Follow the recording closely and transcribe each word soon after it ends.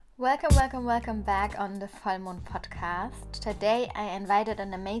Welcome back on the Vollmond podcast. Today I invited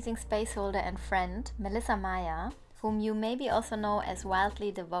an amazing space holder and friend, Melissa Maya, whom you maybe also know as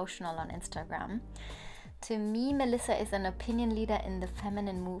Wildly Devotional on Instagram. To me, Melissa is an opinion leader in the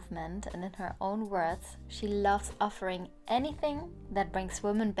feminine movement, and in her own words, she loves offering anything that brings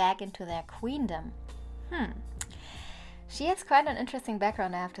women back into their queendom. She has quite an interesting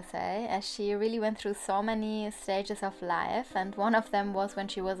background, I have to say, as she really went through so many stages of life, and one of them was when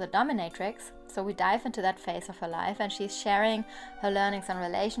she was a dominatrix. So we dive into that phase of her life, and she's sharing her learnings on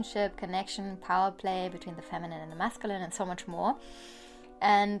relationship, connection, power play between the feminine and the masculine, and so much more.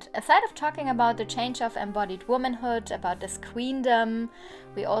 And aside of talking about the change of embodied womanhood, about this queendom,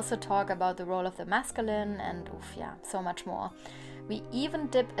 we also talk about the role of the masculine and so much more. We even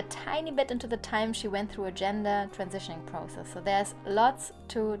dip a tiny bit into the time she went through a gender transitioning process. So there's lots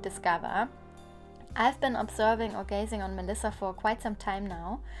to discover. I've been observing or gazing on Melissa for quite some time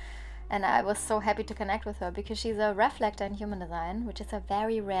now. And I was so happy to connect with her because she's a reflector in human design, which is a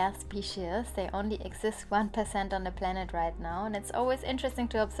very rare species. They only exist 1% on the planet right now. And it's always interesting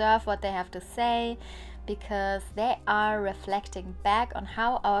to observe what they have to say because they are reflecting back on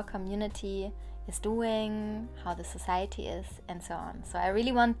how our community is doing, how the society is, and so on. So I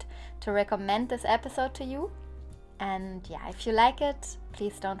really want to recommend this episode to you. And if you like it,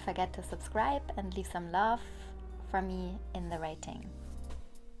 please don't forget to subscribe and leave some love for me in the rating.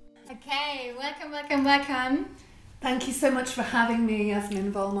 Okay, welcome. Thank you so much for having me,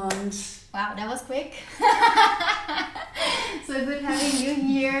 Yasmin Volmond. Wow, that was quick. So good having you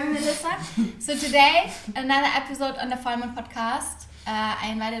here, Melissa. So today, another episode on the Vollmond podcast. I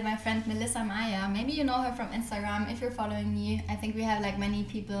invited my friend Melissa Maya. Maybe you know her from Instagram if you're following me. I think we have many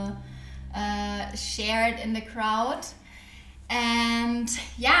people shared in the crowd. And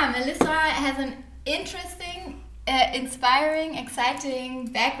Melissa has an interesting, inspiring,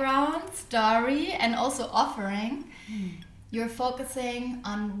 exciting background, story, and also offering. You're focusing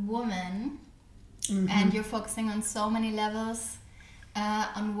on women, and you're focusing on so many levels.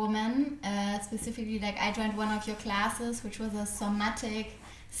 On women, specifically I joined one of your classes, which was a somatic,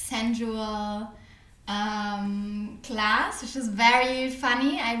 sensual class, which was very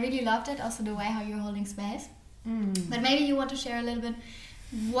funny. I really loved it, also the way how you're holding space. But maybe you want to share a little bit,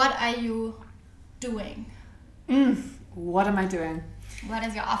 what are you doing? What am I doing? What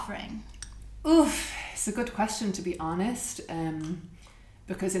is your offering? It's a good question, to be honest,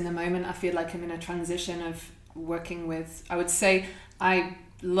 because in the moment I feel like I'm in a transition of working with, I would say I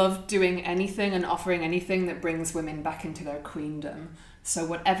love doing anything and offering anything that brings women back into their queendom. So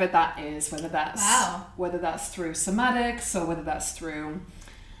whatever that is, whether that's through somatics or whether that's through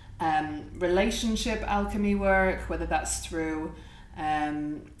relationship alchemy work, whether that's through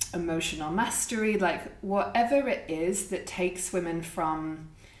emotional mastery, whatever it is that takes women from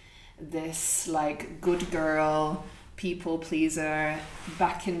this good girl, people pleaser,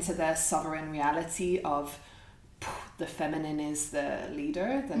 back into their sovereign reality of the feminine is the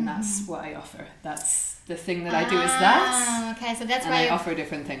leader, then that's what I offer. That's the thing that I do is that. Okay, so that's and why I offer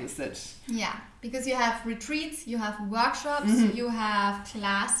different things that... Yeah, because you have retreats, you have workshops, you have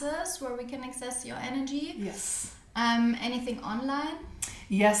classes where we can access your energy. Yes. Anything online?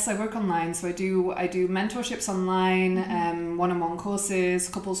 Yes, I work online. So I do mentorships online, one-on-one courses,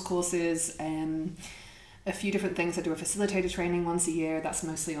 couples courses, a few different things. I do a facilitator training once a year. That's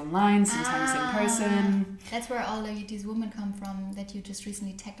mostly online, sometimes in person. That's where all these women come from that you just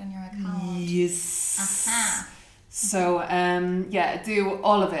recently tagged on your account. Yes. Aha. So, I do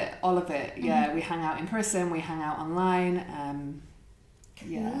all of it. Yeah, we hang out in person, we hang out online.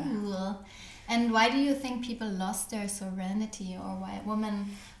 Cool. And why do you think people lost their sovereignty, or why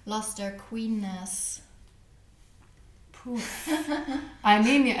women lost their queenness? I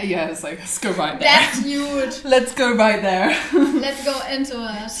mean, it's let's go right there. That's huge. Let's go right there. Let's go into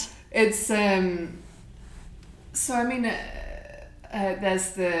it. It's so I mean,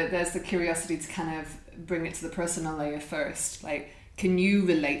 there's the curiosity to kind of bring it to the personal layer first. Can you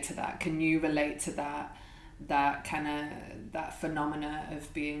relate to that? Can you relate to that kind of that phenomena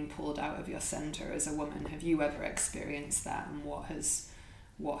of being pulled out of your center as a woman? Have you ever experienced that, and what has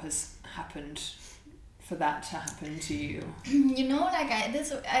happened for that to happen to you?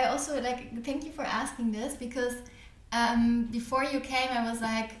 I also thank you for asking this, because before you came I was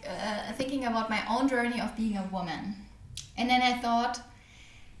thinking about my own journey of being a woman, and then I thought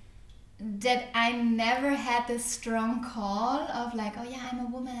that I never had this strong call of I'm a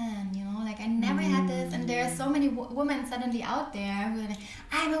woman, I never had this, and there are so many women suddenly out there who are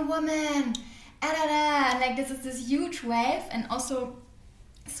I'm a woman, this is this huge wave, and also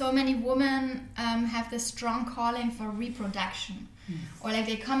so many women have this strong calling for reproduction. Or like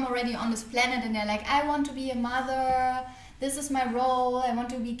they come already on this planet and they're like, I want to be a mother, this is my role, I want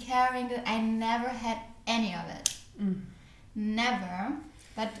to be caring. I never had any of it. Never.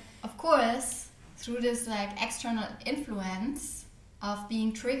 But of course, through this like external influence of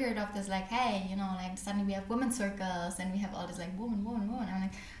being triggered of this like, hey, you know, like suddenly we have women's circles and we have all this like woman. I'm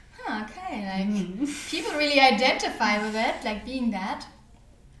like, okay, like people really identify with it, like being that.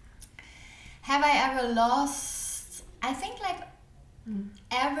 Have I ever lost? I think like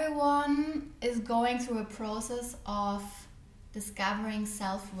everyone is going through a process of discovering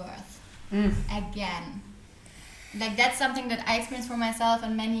self-worth again. Like that's something that I experience for myself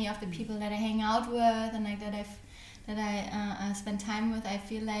and many of the people that I hang out with and like that I spend time with. I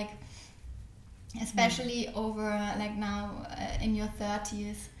feel like, especially over like now in your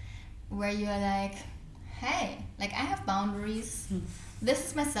 30s, where you're like, hey, like I have boundaries. This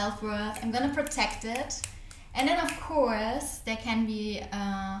is my self-worth. I'm gonna protect it. And then of course there can be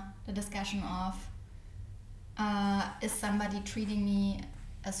the discussion of is somebody treating me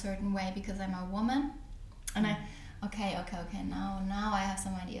a certain way because I'm a woman? And okay, now I have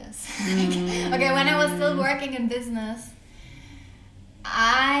some ideas. Okay, when I was still working in business,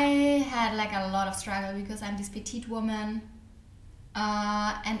 I had like a lot of struggle because I'm this petite woman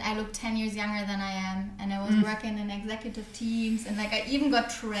and I look 10 years younger than I am, and I was working in executive teams, and like I even got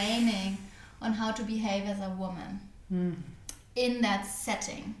training on how to behave as a woman in that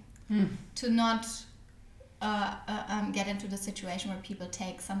setting to not get into the situation where people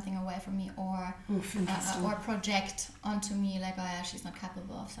take something away from me or project onto me like, oh yeah, she's not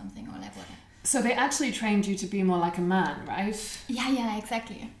capable of something or like whatever. So they actually trained you to be more like a man, right? Yeah,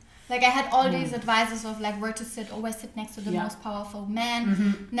 exactly. Like I had all these advices of like where to sit, always sit next to the most powerful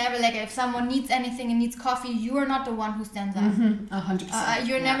man. Never like if someone needs anything and needs coffee, you are not the one who stands up. 100%.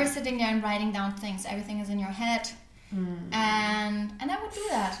 You're never sitting there and writing down things. Everything is in your head. And I would do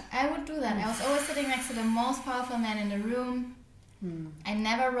that. I was always sitting next to the most powerful man in the room. I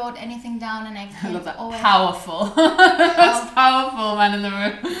never wrote anything down, and I love that. Always Powerful. Most powerful man in the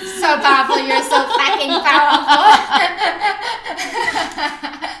room. So powerful. You're so fucking powerful.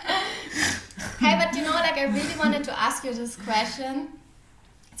 Hey, but you know, like I really wanted to ask you this question.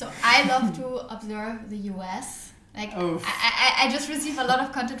 So I love to observe the US. Like I just receive a lot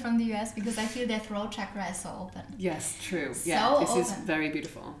of content from the US because I feel their throat chakra is so open. Yes, true. So yeah, this open. is very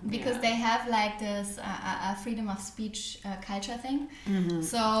beautiful. Because they have like this freedom of speech culture thing.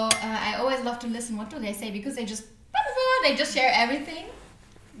 So I always love to listen. What do they say? Because they just share everything.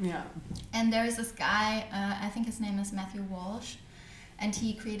 Yeah. And there is this guy, I think his name is Matthew Walsh, and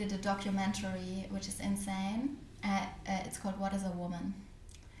he created a documentary which is insane. It's called What is a Woman?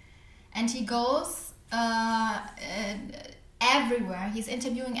 And he goes everywhere. He's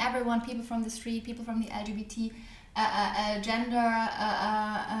interviewing everyone, people from the street, people from the LGBT, gender,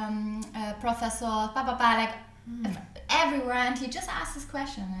 professor, like everywhere. And he just asked this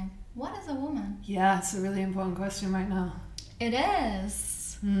question, like, what is a woman? Yeah, it's a really important question right now. It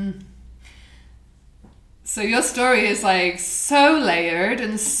is. So your story is like so layered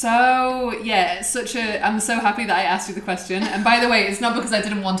and so, I'm so happy that I asked you the question. And by the way, it's not because I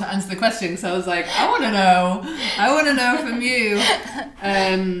didn't want to answer the question, so I was like, I want to know from you.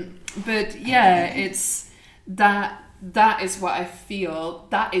 But yeah, it's that is what I feel.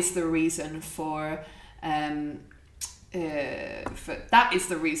 That is the reason for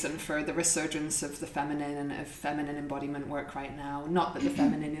the resurgence of the feminine and of feminine embodiment work right now. Not that the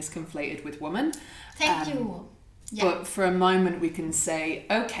feminine is conflated with woman. Thank you. Yeah. But for a moment we can say,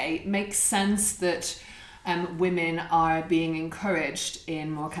 okay, it makes sense that women are being encouraged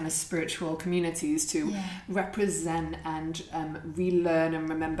in more kind of spiritual communities to represent and relearn and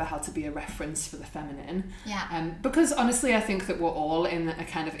remember how to be a reference for the feminine. Because honestly, I think that we're all in a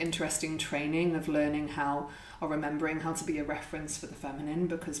kind of interesting training of learning how or remembering how to be a reference for the feminine,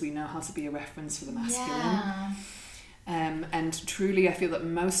 because we know how to be a reference for the masculine. And truly, I feel that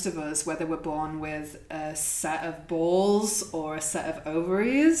most of us, whether we're born with a set of balls or a set of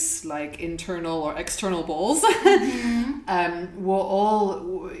ovaries, like internal or external balls, we're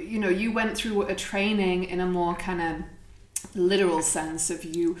all, you know, you went through a training in a more kind of literal sense of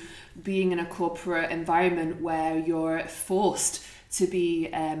you being in a corporate environment where you're forced to be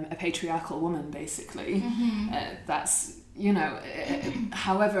a patriarchal woman, basically. That's, you know,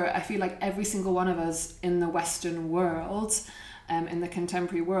 however, I feel like every single one of us in the Western world, in the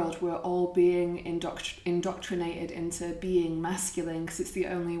contemporary world, we're all being indoctrinated into being masculine because it's the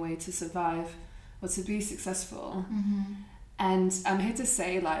only way to survive or to be successful. And I'm here to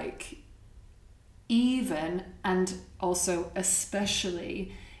say, like, even and also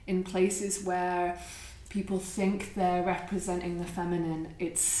especially in places where people think they're representing the feminine,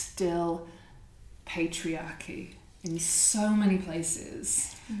 it's still patriarchy in so many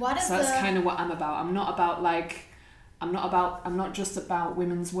places. So that's kind of what I'm about. I'm not just about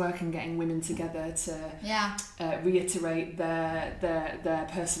women's work and getting women together to reiterate their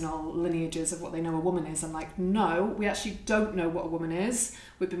personal lineages of what they know a woman is. I'm like, no, we actually don't know what a woman is.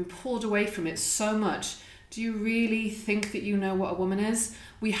 We've been pulled away from it so much. Do you really think that you know what a woman is?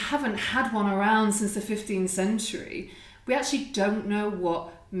 We haven't had one around since the 15th century. We actually don't know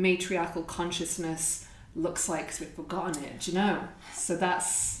what matriarchal consciousness looks like because we've forgotten it, do you know? So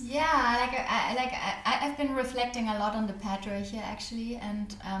that's... Yeah, I've been reflecting a lot on the patriarchy actually,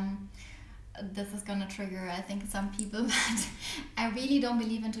 and this is gonna trigger, I think, some people, but I really don't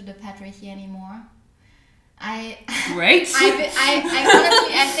believe into the patriarchy anymore. Great. I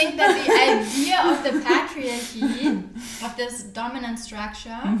honestly, I think that the idea of the patriarchy, of this dominant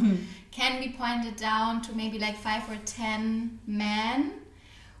structure, can be pointed down to maybe like 5 or 10 men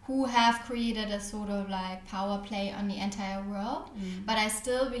who have created a sort of like power play on the entire world. But I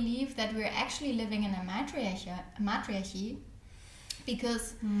still believe that we're actually living in a matriarchy,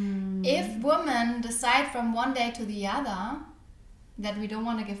 because if women decide from one day to the other that we don't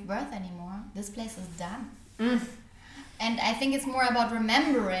want to give birth anymore, this place is done. And I think it's more about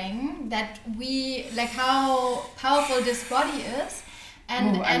remembering that we, like, how powerful this body is.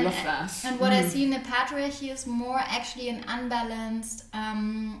 And I love that. And what I see in the patriarchy is more actually an unbalanced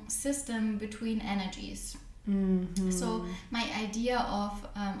system between energies. So my idea of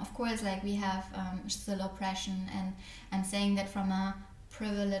course, like, we have still oppression, and I'm saying that from a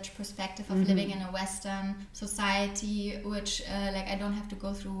privileged perspective of living in a Western society, which like, I don't have to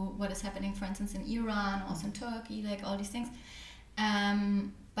go through what is happening, for instance, in Iran, also in Turkey, like all these things.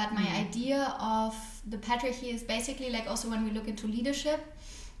 But my idea of the patriarchy is basically, like, also when we look into leadership,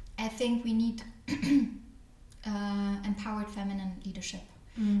 I think we need empowered feminine leadership.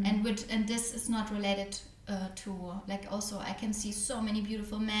 And this is not related to, like, also I can see so many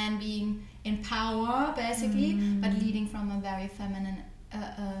beautiful men being in power, basically, but leading from a very feminine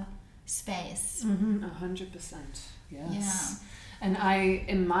space. 100%. Yes. Yeah. And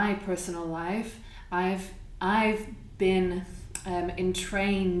in my personal life, I've been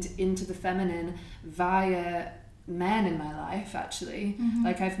entrained into the feminine via men in my life, actually.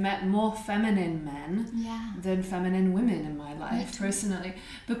 Like, I've met more feminine men than feminine women in my life, personally,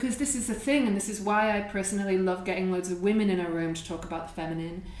 because this is the thing, and this is why I personally love getting loads of women in a room to talk about the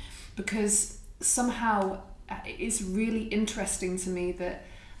feminine, because somehow it's really interesting to me that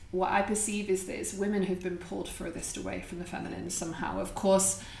what I perceive is that it's women who've been pulled furthest away from the feminine somehow. Of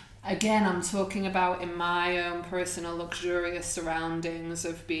course, again, I'm talking about in my own personal luxurious surroundings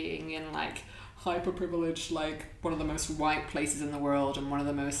of being in, like, hyper privileged, like, one of the most white places in the world, and one of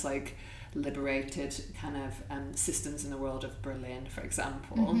the most, like, liberated kind of systems in the world of Berlin, for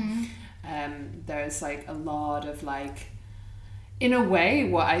example. There's, like, a lot of, like, in a way,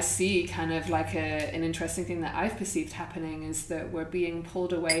 what I see kind of like an interesting thing that I've perceived happening is that we're being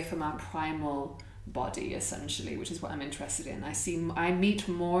pulled away from our primal body, essentially, which is what I'm interested in. I meet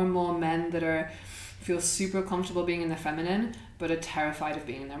more and more men that feel super comfortable being in their feminine, but are terrified of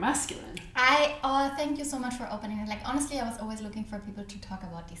being in their masculine. Thank you so much for opening it. Like, honestly, I was always looking for people to talk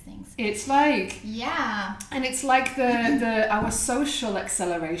about these things. It's like... Yeah. And it's like our social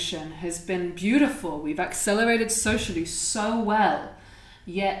acceleration has been beautiful. We've accelerated socially so well,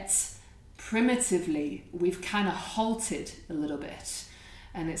 yet primitively, we've kind of halted a little bit.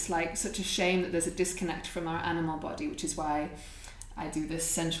 And it's like such a shame that there's a disconnect from our animal body, which is why I do this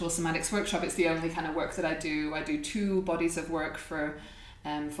sensual somatics workshop. It's the only kind of work that I do. I do 2 bodies of work for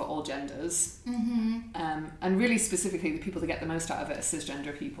all genders. And really specifically, the people that get the most out of it are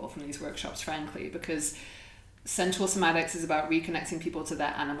cisgender people from these workshops, frankly, because sensual somatics is about reconnecting people to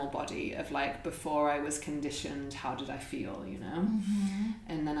their animal body of, like, before I was conditioned, how did I feel, you know?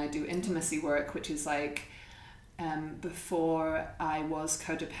 And then I do intimacy work, which is like, before I was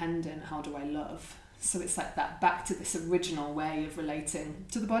codependent, how do I love? So it's like that, back to this original way of relating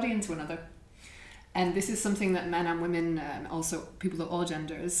to the body and to another. And this is something that men and women, also people of all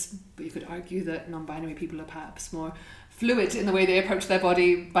genders, but you could argue that non-binary people are perhaps more fluid in the way they approach their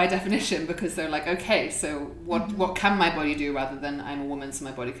body by definition, because they're like, okay, so what can my body do, rather than I'm a woman so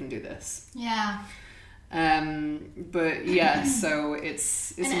my body can do this. Yeah. But yeah, so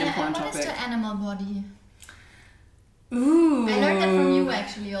it's an important topic. What is the animal body? Ooh. I learned that from you,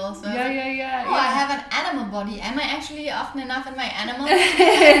 actually, also. Yeah. I have an animal body. Am I actually often enough in my animal body? What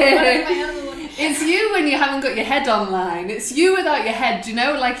is my animal body? It's you when you haven't got your head online. It's you without your head, you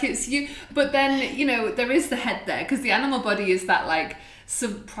know? Like, it's you. But then, you know, there is the head there, because the animal body is that, like,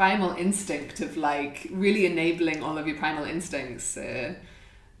 subprimal instinct of like really enabling all of your primal instincts. The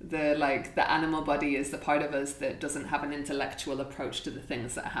animal body is the part of us that doesn't have an intellectual approach to the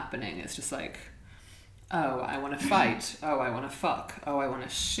things that are happening. It's just like, oh, I want to fight. Oh, I want to fuck. Oh, I want to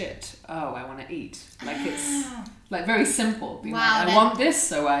shit. Oh, I want to eat. Like, it's like very simple. Being like, I want this,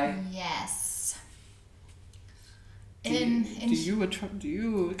 so I... Yes. Do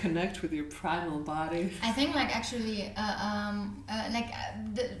you connect with your primal body? I think like actually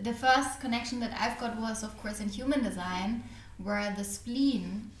the first connection that I've got was of course in human design, where the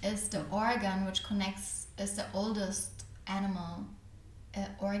spleen is the organ which is the oldest animal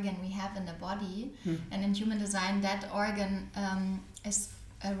organ we have in the body, and in human design that organ is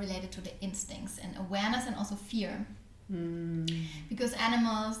related to the instincts and awareness and also fear. Because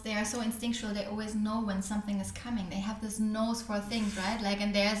animals, they are so instinctual, they always know when something is coming. They have this nose for things, right? Like,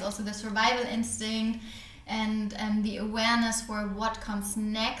 and there's also the survival instinct and the awareness for what comes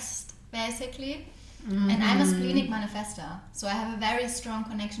next, basically. And I'm a splenic manifestor, so I have a very strong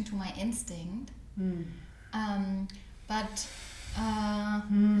connection to my instinct. Yeah,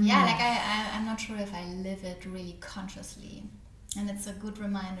 like I'm not sure if I live it really consciously. And it's a good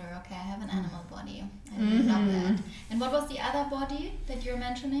reminder, okay, I have an animal body. I really love that. And what was the other body that you're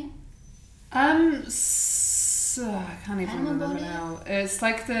mentioning? So I can't even Animal remember body? now. It's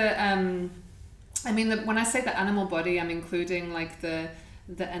like the, when I say the animal body, I'm including like the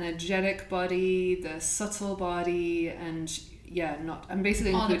energetic body, the subtle body, and I'm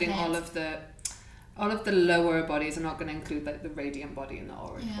basically including all of the lower bodies. I'm not going to include like the radiant body and the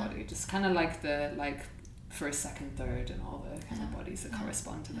auric body. Just kind of like the first, second, third, and all the kind of bodies that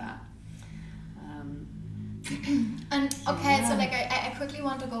correspond to that. And okay, so like I quickly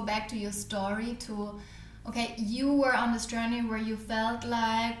want to go back to your story okay, you were on this journey where you felt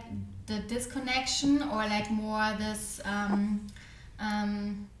like the disconnection, or like more this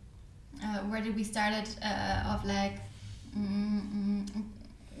where did we start it of like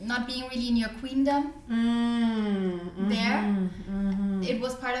not being really in your queendom there. It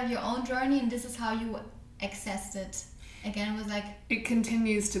was part of your own journey, and this is how you accessed it. Again, it was like... It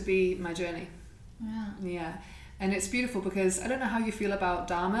continues to be my journey. Yeah. And it's beautiful because I don't know how you feel about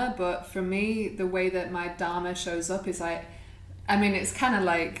Dharma, but for me, the way that my Dharma shows up is it's kind of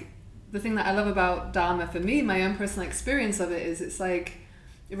like the thing that I love about Dharma for me, my own personal experience of it is it's like,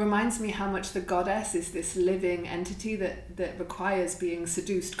 it reminds me how much the goddess is this living entity that requires being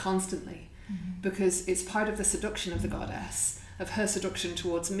seduced constantly, because it's part of the seduction of the goddess, of her seduction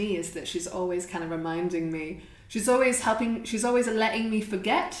towards me, is that she's always kind of reminding me, she's always letting me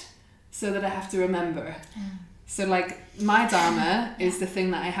forget so that I have to remember. So like my Dharma is the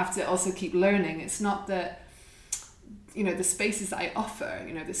thing that I have to also keep learning. It's not that, the spaces that I offer,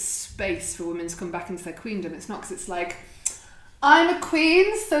 this space for women to come back into their queendom, it's not because it's like, I'm a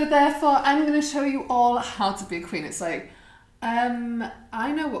queen, so therefore I'm going to show you all how to be a queen. It's like,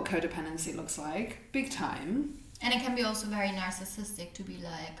 I know what codependency looks like, big time. And it can be also very narcissistic to be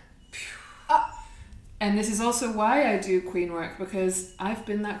like... And this is also why I do queen work, because I've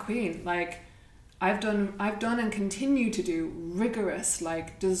been that queen. Like, I've done and continue to do rigorous,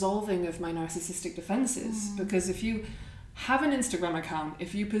 like, dissolving of my narcissistic defenses. Because if you have an Instagram account,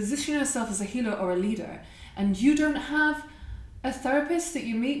 if you position yourself as a healer or a leader, and you don't have a therapist that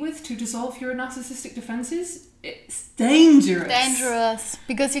you meet with to dissolve your narcissistic defenses, it's dangerous.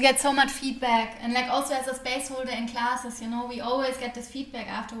 Because you get so much feedback. And like also as a space holder in classes, we always get this feedback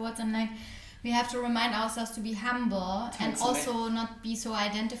afterwards, and like we have to remind ourselves to be humble and also not be so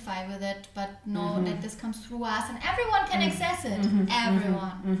identified with it, but know that this comes through us and everyone can access it.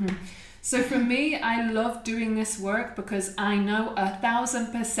 Everyone. So for me, I love doing this work because I know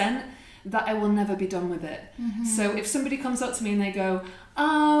 1,000% that I will never be done with it. So if somebody comes up to me and they go,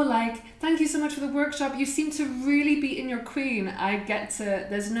 oh, like, thank you so much for the workshop, you seem to really be in your queen,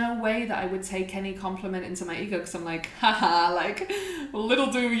 there's no way that I would take any compliment into my ego, because I'm like, haha, like, little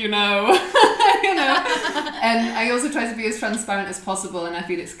do you know. And I also try to be as transparent as possible, and I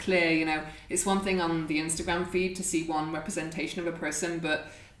feel it's clear, it's one thing on the Instagram feed to see one representation of a person, but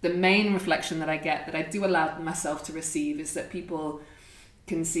the main reflection that I get, that I do allow myself to receive, is that people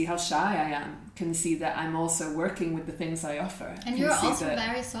can see how shy I am, can see that I'm also working with the things I offer. And you're also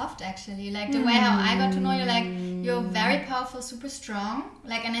very soft, actually. Like the way how I got to know you, like you're very powerful, super strong.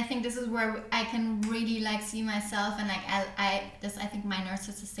 Like, and I think this is where I can really like see myself, and like I think my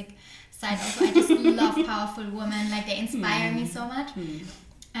narcissistic side also. I just love powerful women. Like they inspire me so much.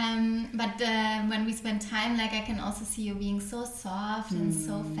 But when we spend time, like I can also see you being so soft and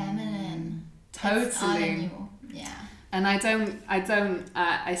so feminine. Totally. It's all in you. Yeah. And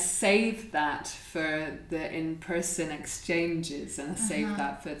I save that for the in-person exchanges, and I save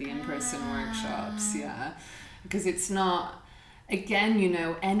that for the in-person workshops, because it's not, again, you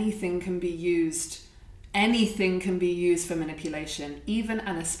know, anything can be used for manipulation, even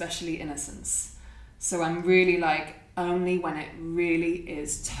and especially innocence. So I'm really like, only when it really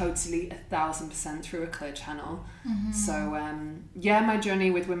is totally 1,000% through a clear channel. So my journey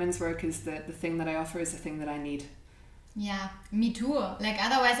with women's work is the thing that I offer is the thing that I need. Yeah, me too. Like,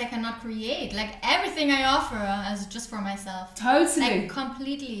 otherwise I cannot create. Like, everything I offer is just for myself. Totally. Like,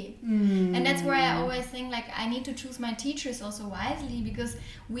 completely. And that's where I always think, like, I need to choose my teachers also wisely, because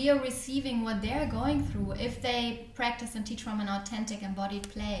we are receiving what they're going through if they practice and teach from an authentic, embodied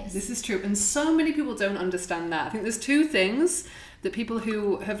place. This is true. And so many people don't understand that. I think there's two things that people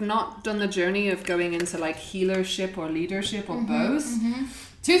who have not done the journey of going into, like, healership or leadership or both...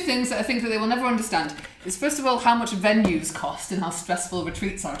 Two things that I think that they will never understand is, first of all, how much venues cost and how stressful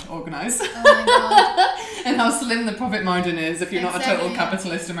retreats are to organise. Oh my God. And how slim the profit margin is if you're not a total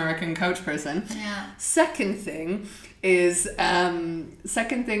capitalist American coach person. Yeah. Second thing is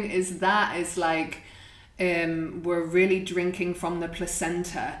like, we're really drinking from the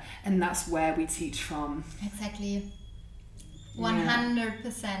placenta, and that's where we teach from. Exactly.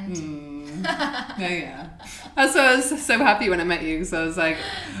 100%. Yeah. That's why I was so happy when I met you, because I was like,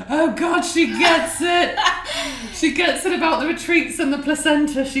 oh God, she gets it. She gets it about the retreats and the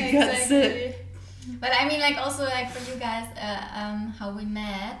placenta. She gets it. But I mean, like, also, like, for you guys, how we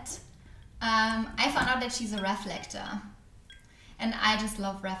met, I found out that she's a reflector. And I just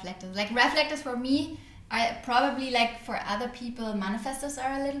love reflectors. Like, reflectors for me, I probably, like, for other people, manifestors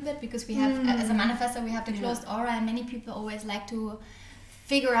are a little bit, because we have, as a manifestor, we have the closed aura, and many people always like to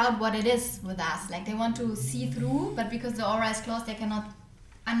figure out what it is with us. Like, they want to see through, but because the aura is closed, they cannot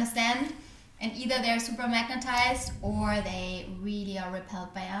understand, and either they're super magnetized or they really are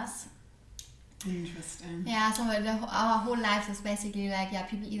repelled by us. Interesting. Yeah, so our whole lives is basically like,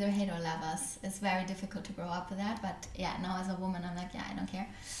 people either hate or love us. It's very difficult to grow up with that, but now as a woman, I'm like, I don't care.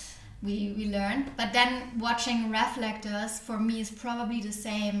 We learn. But then watching reflectors for me is probably the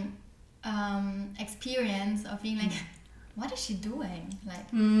same experience of being like, what is she doing? Like,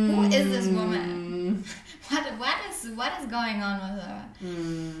 who is this woman? What is going on with her?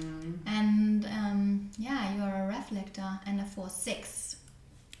 And you're a reflector and a 4/6,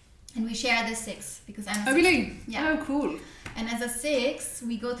 and we share the 6 because I'm a 6. Oh really? Yeah. Oh cool. And as a 6,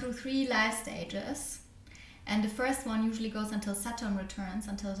 we go through 3 life stages. And the first one usually goes until Saturn returns,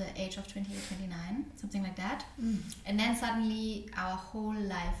 until the age of 28, 29, something like that. And then suddenly our whole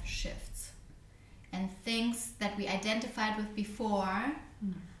life shifts. And things that we identified with before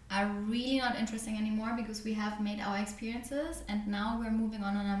are really not interesting anymore, because we have made our experiences, and now we're moving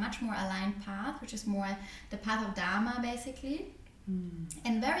on a much more aligned path, which is more the path of Dharma, basically.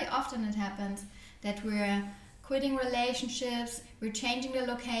 And very often it happens that we're quitting relationships, we're changing the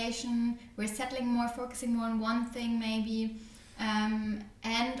location, we're settling more, focusing more on one thing maybe, and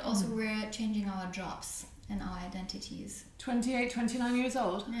also we're changing our jobs and our identities. 28, 29 years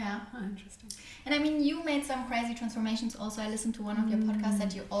old? Yeah. Oh, interesting. And I mean, you made some crazy transformations also. I listened to one of your podcasts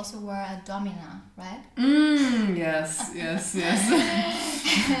that you also were a domina, right? Yes.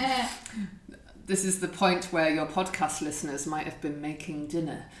 This is the point where your podcast listeners might have been making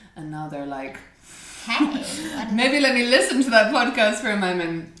dinner, and now they're like, hey, maybe let me listen to that podcast for a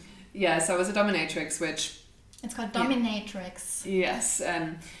moment. Yeah, so I was a dominatrix, which... It's called dominatrix. Yes,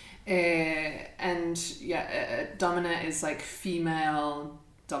 domina is like female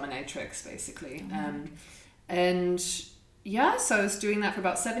dominatrix, basically. So I was doing that for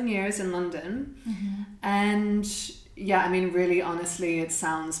about 7 years in London. And I mean, really, honestly, it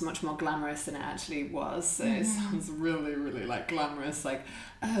sounds much more glamorous than it actually was. It sounds really, really like glamorous, like,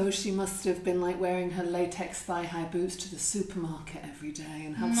 oh, she must have been like wearing her latex thigh-high boots to the supermarket every day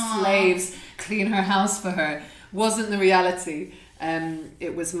and have slaves clean her house for her. Wasn't the reality.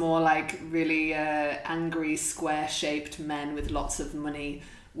 It was more like really angry, square-shaped men with lots of money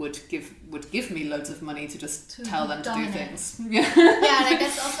would give me loads of money to just tell them to do things. Yeah, like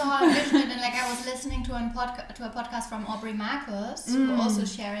that's also how I envisioned it. And like I was listening to a podcast from Aubrey Marcus, who also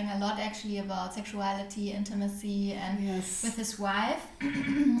sharing a lot actually about sexuality, intimacy, and with his wife.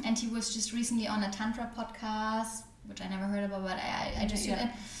 And he was just recently on a Tantra podcast, which I never heard about, but I just tuned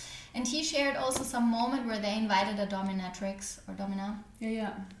in. And he shared also some moment where they invited a dominatrix or domina.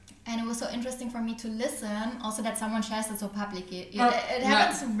 Yeah. And it was so interesting for me to listen, also that someone shares it so publicly. It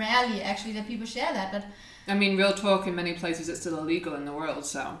happens rarely, actually, that people share that. But I mean, real talk, in many places it's still illegal in the world,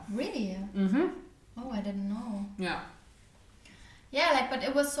 so... Really? Oh, I didn't know. Yeah. Yeah, like, but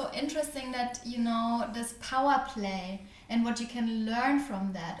it was so interesting that, you know, this power play and what you can learn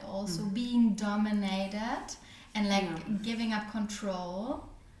from that also, being dominated and like giving up control.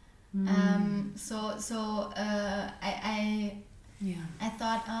 I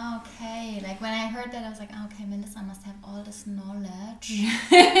thought, oh, okay, like when I heard that, I was like, oh, okay, Melissa must have all this knowledge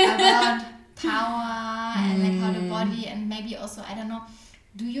about power and like how the body, and maybe also, I don't know,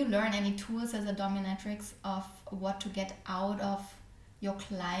 do you learn any tools as a dominatrix of what to get out of your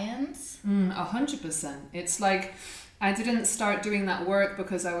clients? 100%. It's like, I didn't start doing that work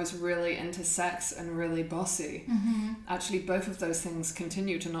because I was really into sex and really bossy. Actually, both of those things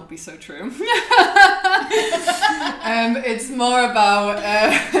continue to not be so true. It's more about,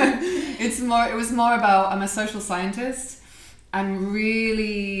 it was more about, I'm a social scientist. I'm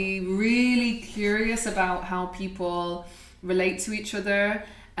really, really curious about how people relate to each other.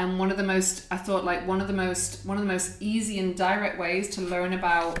 And one of the most easy and direct ways to learn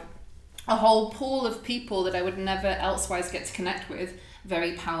about a whole pool of people that I would never elsewise get to connect with,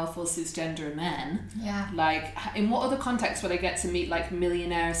 very powerful cisgender men. Yeah. Like, in what other context would I get to meet like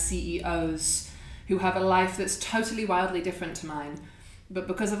millionaire CEOs who have a life that's totally wildly different to mine? But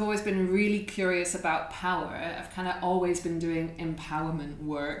because I've always been really curious about power, I've kind of always been doing empowerment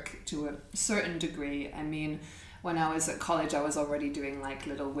work to a certain degree. I mean, when I was at college, I was already doing like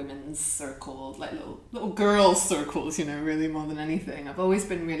little women's circles, like little girls circles, you know, really more than anything. I've always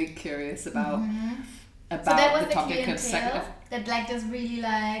been really curious about So that was the topic of sex. That like this really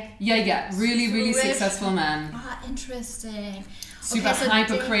like really successful man. Ah, interesting. Super okay, so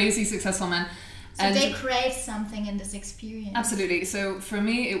hyper crazy successful man. So and they crave something in this experience. Absolutely. So for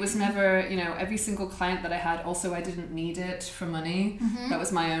me, it was never, you know, every single client that I had, also I didn't need it for money. That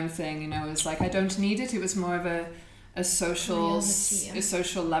was my own thing, you know, it was like, I don't need it. It was more of a social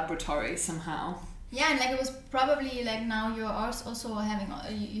laboratory somehow. Yeah, and like it was probably like now you're also having,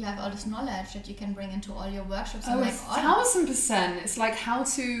 you have all this knowledge that you can bring into all your workshops. Oh, and like 1000%. It's like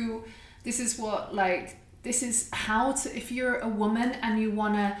this is how to, if you're a woman and you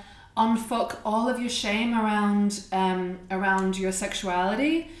want to unfuck all of your shame around your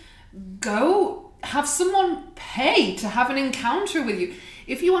sexuality, go have someone pay to have an encounter with you.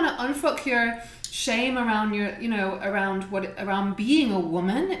 If you want to unfuck your shame around your, you know, around being a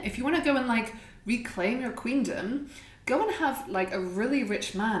woman, if you want to go and like reclaim your queendom, go and have like a really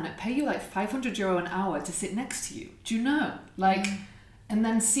rich man pay you like €500 an hour to sit next to you. Do you know? Like, and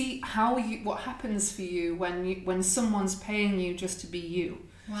then see what happens for you when someone's paying you just to be you.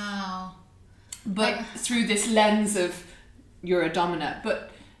 Wow. But through this lens of you're a dominant. But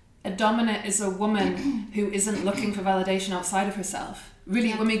a dominant is a woman who isn't looking for validation outside of herself.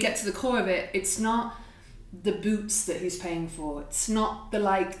 Really, when we get to the core of it, it's not the boots that he's paying for. It's not the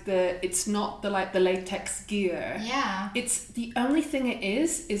latex gear. Yeah. It's the only thing it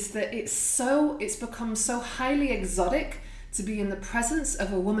is that it's become so highly exotic to be in the presence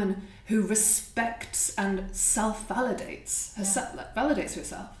of a woman who respects and self-validates validates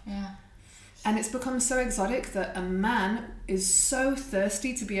herself. Yeah. And it's become so exotic that a man is so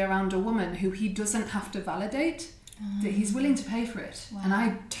thirsty to be around a woman who he doesn't have to validate, that he's willing to pay for it. Wow. And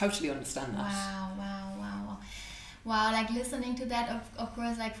I totally understand that. Wow, like listening to that, of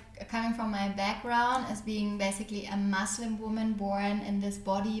course, like coming from my background as being basically a Muslim woman born in this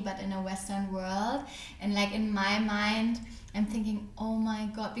body but in a Western world, and like in my mind I'm thinking, oh my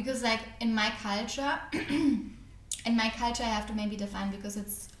god, because like in my culture I have to maybe define, because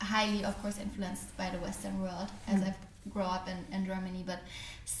it's highly of course influenced by the Western world as I've grown up in Germany, but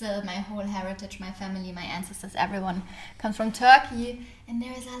still my whole heritage, my family, my ancestors, everyone comes from Turkey, and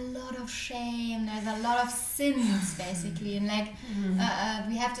there is a lot of shame, there's a lot of sins basically, and like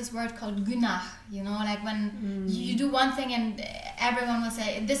we have this word called günah, you know, like when you do one thing and everyone will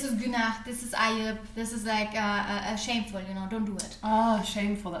say, this is günah, this is ayub, this is like shameful, you know, don't do it. Oh,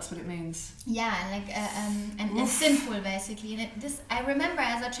 shameful, that's what it means. Yeah, like and sinful basically. And I remember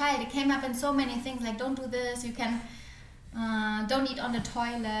as a child, it came up in so many things, like don't do this, you can don't eat on the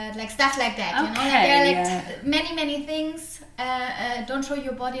toilet, like stuff like that, you know, like there are like many things, don't show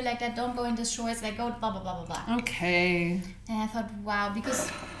your body like that, don't go in the shorts, like go blah blah blah blah blah. Okay. And I thought, wow, because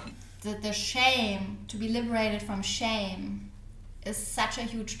the shame, to be liberated from shame is such a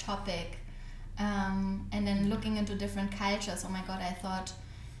huge topic, and then looking into different cultures, oh my god, I thought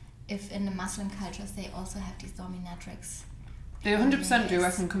if in the Muslim cultures they also have these dominatrix. They 100% do,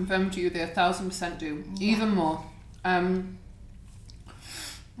 I can confirm to you, they 1000% do, even more. When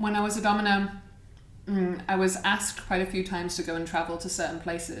I was a domino, I was asked quite a few times to go and travel to certain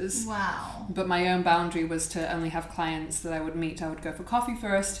places. Wow. But my own boundary was to only have clients that I would meet. I would go for coffee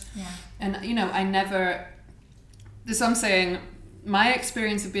first. Yeah. And, you know, I never... So I'm saying my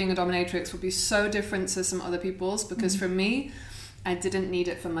experience of being a dominatrix would be so different to some other people's, because for me, I didn't need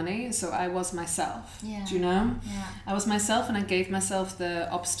it for money, so I was myself. Yeah. Do you know? Yeah. I was myself, and I gave myself the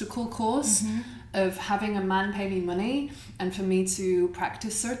obstacle course of having a man pay me money and for me to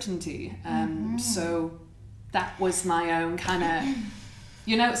practice certainty. So that was my own kind of,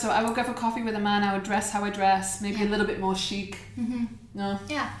 you know, so I would go for coffee with a man, I would dress how I dress, maybe a little bit more chic. No?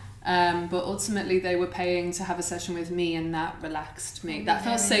 Yeah. But ultimately they were paying to have a session with me, and that relaxed me. That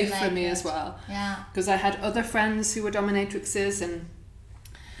felt safe for me as well. Yeah. Because I had other friends who were dominatrixes,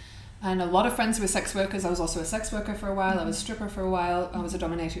 and a lot of friends who were sex workers. I was also a sex worker for a while. I was a stripper for a while. I was a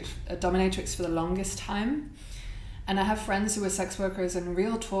dominatrix for the longest time. And I have friends who are sex workers, and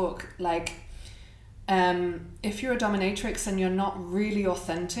real talk, like, if you're a dominatrix and you're not really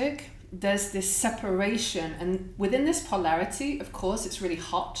authentic, there's this separation, and within this polarity, of course, it's really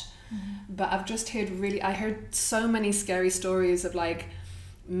hot. But I've just I heard so many scary stories of like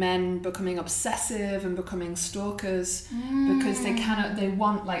men becoming obsessive and becoming stalkers because they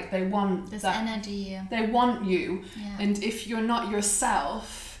want this that energy. They want you. Yeah. And if you're not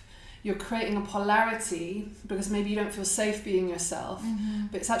yourself, you're creating a polarity, because maybe you don't feel safe being yourself.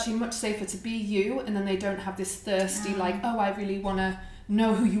 But it's actually much safer to be you, and then they don't have this thirsty like, oh, I really want to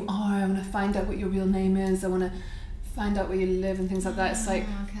know who you are, I want to find out what your real name is, I want to find out where you live and things like that. It's like,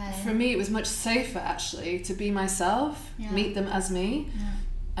 for me, it was much safer actually to be myself, meet them as me,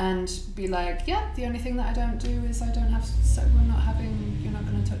 and be like, yeah, the only thing that I don't do is you're not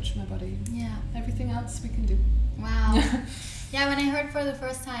going to touch my body. Yeah. Everything else we can do. Wow. Yeah, when I heard for the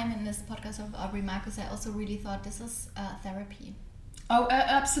first time in this podcast of Aubrey Marcus, I also really thought this is therapy. Oh,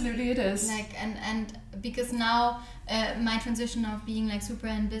 absolutely it is. Like, and because now my transition of being like super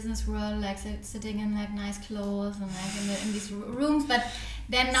in business world, like sitting in like nice clothes and like in these rooms, but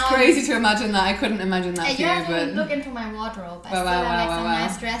then now it's crazy to imagine that. I couldn't imagine that for you you, have but to look into my wardrobe. I still have like some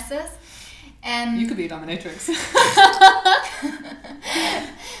nice dresses, and you could be a dominatrix.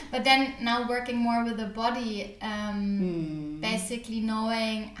 But then now working more with the body, basically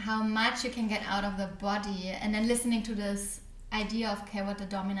knowing how much you can get out of the body, and then listening to this idea of what the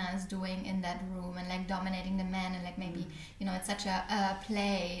domina is doing in that room, and like dominating the man, and like maybe it's such a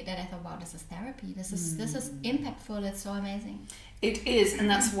play that I thought, wow, this is therapy, this is impactful, it's so amazing. It is, and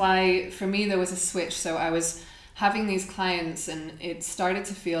that's why for me there was a switch. So I was having these clients, and it started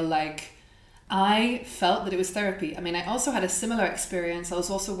to feel like I felt that it was therapy. I mean, I also had a similar experience. I was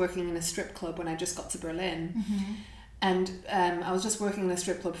also working in a strip club when I just got to Berlin. And I was just working in a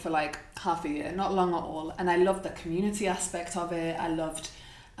strip club for like half a year, not long at all. And I loved the community aspect of it. I loved,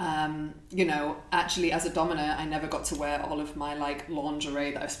 actually as a domina, I never got to wear all of my like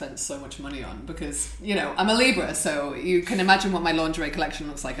lingerie that I've spent so much money on, because, I'm a Libra, so you can imagine what my lingerie collection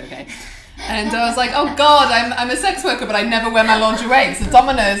looks like, okay? And I was like, oh God, I'm a sex worker, but I never wear my lingerie. So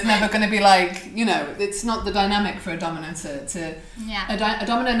domina is never going to be like, it's not the dynamic for a domina a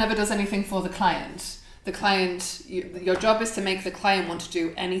domina never does anything for the client. The client, your job is to make the client want to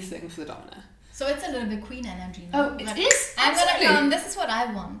do anything for the domina. So it's a little bit queen energy. No? Oh, it is. I'm gonna come. This is what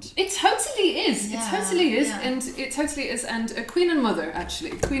I want. It totally is. Yeah, it totally is, yeah. And it totally is. And a queen and mother,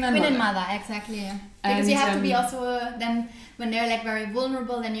 actually, queen and mother, exactly. Because you have to be also then when they're like very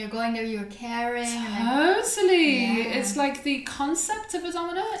vulnerable, then you're going there, you're caring. Totally. And like, It's like the concept of a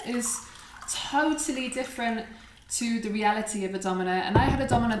domina is totally different to the reality of a domina. And I had a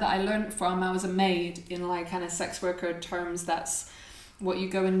domina that I learned from. I was a maid in like kind of sex worker terms. That's what you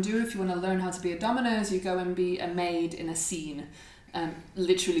go and do if you want to learn how to be a domina, is you go and be a maid in a scene.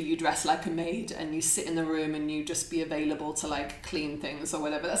 Literally you dress like a maid and you sit in the room and you just be available to like clean things or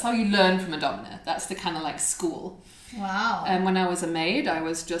whatever. That's how you learn from a domina. That's the kind of like school. Wow. And when I was a maid, I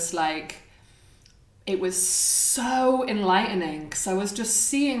was just like, it was so enlightening, because I was just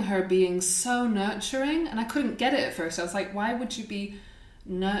seeing her being so nurturing, and I couldn't get it at first. I was like, why would you be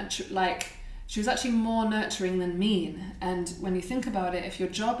she was actually more nurturing than mean. And when you think about it, if your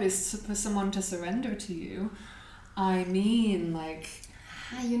job is for someone to surrender to you, I mean, like,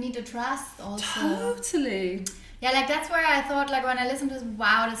 you need to trust also. Totally. Yeah, like that's where I thought, like when I listened to this,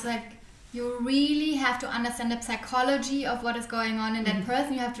 wow, it's like you really have to understand the psychology of what is going on in that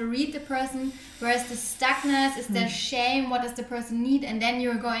person. You have to read the person. Whereas the stuckness is the shame. What does the person need? And then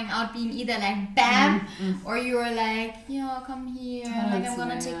you're going out being either like bam, or you're like, come here, like I'm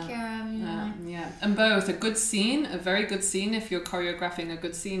gonna take care of you. Yeah, and both. A good scene, a very good scene, if you're choreographing a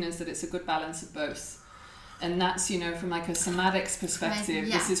good scene, is that it's a good balance of both. And that's, from like a somatics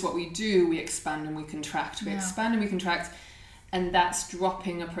perspective, this is what we do. We expand and we contract. We expand and we contract. and that's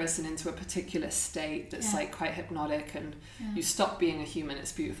dropping a person into a particular state that's like quite hypnotic, and you stop being a human.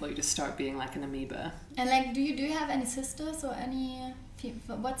 It's beautiful. You just start being like an amoeba. And like, do you have any sisters or any?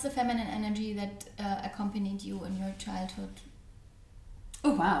 What's the feminine energy that accompanied you in your childhood?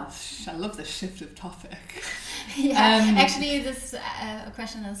 Oh wow, I love the shift of topic. Actually, this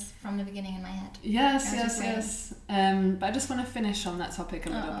question is from the beginning in my head. Yes. But I just want to finish on that topic a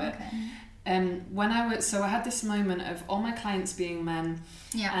little bit. Okay. When I had this moment of all my clients being men,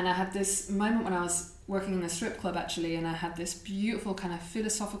 and I had this moment when I was working in a strip club actually, and I had this beautiful kind of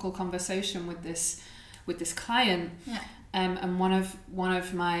philosophical conversation with this client. And one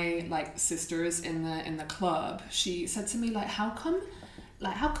of my like sisters in the club, she said to me, like, how come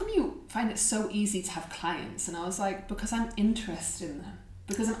you find it so easy to have clients? And I was like, because I'm interested in them.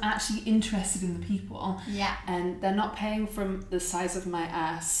 Because I'm actually interested in the people. Yeah. And they're not paying from the size of my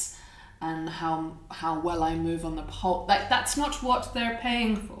ass and how well I move on the pole. Like, that's not what they're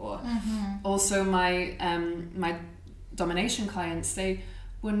paying for. Mm-hmm. Also, my domination clients, they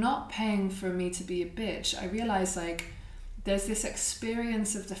were not paying for me to be a bitch. I realized, like, there's this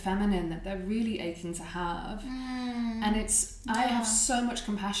experience of the feminine that they're really aching to have. And I have so much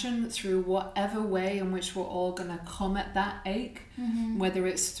compassion through whatever way in which we're all gonna come at that ache, whether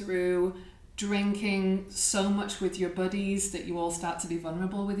it's through drinking so much with your buddies that you all start to be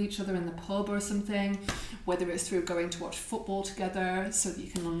vulnerable with each other in the pub or something, whether it's through going to watch football together so that you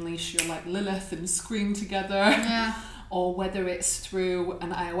can unleash your like Lilith and scream together, or whether it's through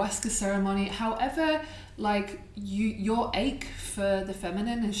an ayahuasca ceremony. However, like your ache for the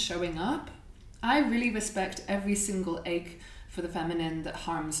feminine is showing up, I really respect every single ache for the feminine that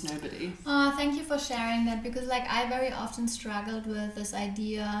harms nobody. Oh, thank you for sharing that, because like I very often struggled with this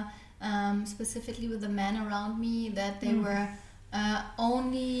idea, specifically with the men around me, that they were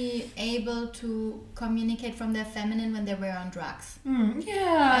only able to communicate from their feminine when they were on drugs. And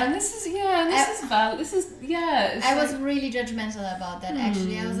this is valid. I was really judgmental about that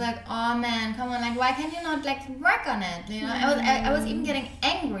actually. I was like, oh man, come on, like why can't you not like work on it? You know, I was even getting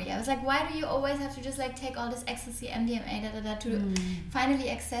angry. I was like, why do you always have to just like take all this ecstasy, MDMA, to finally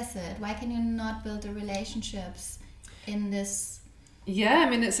access it? Why can you not build the relationships in this? Yeah, I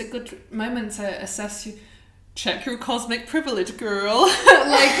mean, it's a good moment to assess you. Check your cosmic privilege, girl.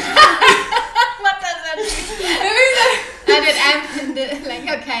 Like, what does that mean? Like,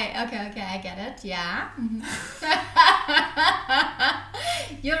 okay, I get it. Yeah.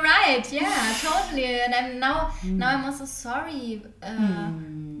 You're right. Yeah, totally. And now I'm also sorry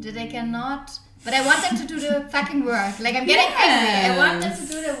that I cannot. But I want them to do the fucking work. Like, I'm getting angry. I want them to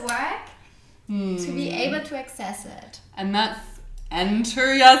do the work to be able to access it. And that's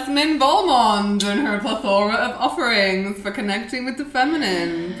enter Yasmin Beaumont and her plethora of offerings for connecting with the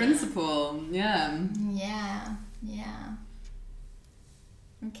feminine principle. Yeah.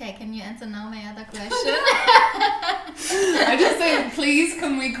 Okay, can you answer now my other question? I just say, please,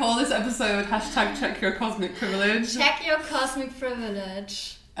 can we call this episode #check your cosmic privilege? Check your cosmic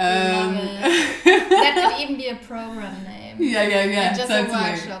privilege. Love it. That could even be a program name. Yeah. And just totally.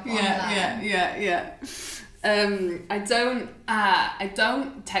 a workshop online. Yeah. I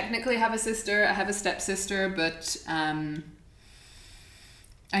don't technically have a sister. I have a stepsister, but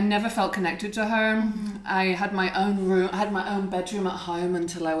I never felt connected to her. I had my own room. I had my own bedroom at home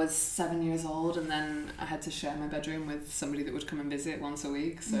until I was 7 years old, and then I had to share my bedroom with somebody that would come and visit once a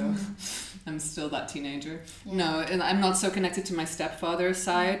week. So I'm still that teenager. Yeah. No, and I'm not so connected to my stepfather's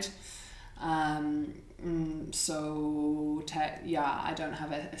side. I don't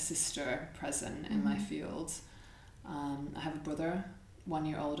have a sister present in my field. I have a brother, 1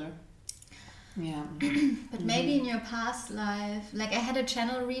 year older. Yeah. But maybe in your past life, like I had a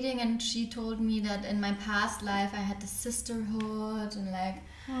channel reading and she told me that in my past life I had the sisterhood and like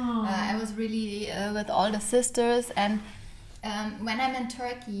I was really with all the sisters, and when I'm in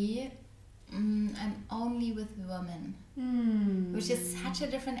Turkey I'm only with women, which is such a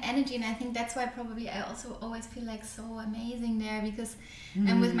different energy, and I think that's why probably I also always feel like so amazing there, because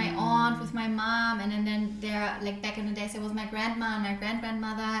I'm with my aunt, with my mom, and then there, like back in the days there was my grandma and my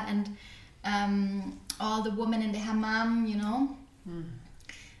grandmother and all the women in the hammam, you know.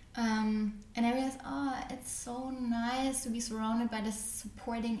 And I realized, it's so nice to be surrounded by this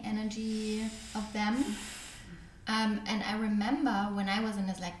supporting energy of them. And I remember when I was in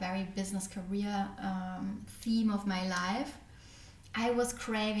this like very business career theme of my life, I was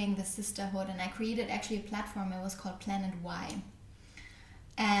craving the sisterhood, and I created actually a platform. It was called Planet Y.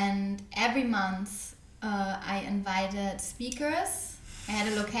 And every month I invited speakers. I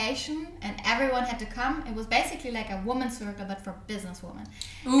had a location and everyone had to come. It was basically like a woman's circle, but for business women.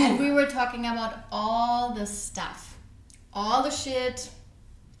 And we were talking about all the stuff. all the shit,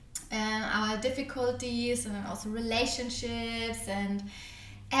 our difficulties, and then also relationships and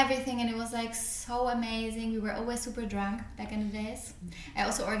everything, and it was like so amazing. We were always super drunk back in the days. I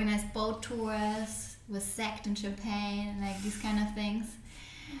also organized boat tours with sect and champagne and like these kind of things.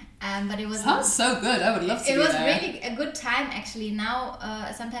 But it was sounds so good. I would love to. It was really a good time actually. Now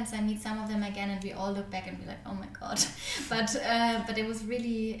sometimes I meet some of them again and we all look back and be like, oh my god. But it was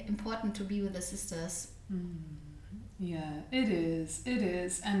really important to be with the sisters. Yeah, it is,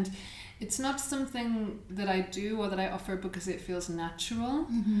 and it's not something that I do or that I offer because it feels natural.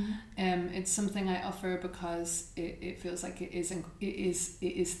 It's something I offer because it feels like it is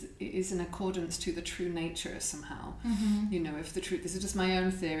in accordance to the true nature somehow. You know, if the truth, this is just my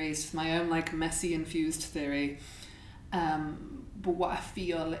own theories, my own like messy infused theory. But what I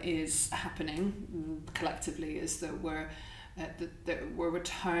feel is happening collectively is that we're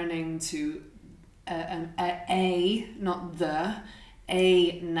returning to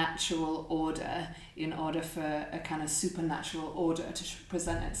a natural order in order for a kind of supernatural order to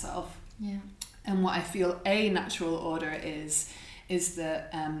present itself. Yeah. And what I feel a natural order is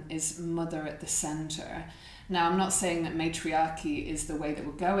mother at the center. Now, I'm not saying that matriarchy is the way that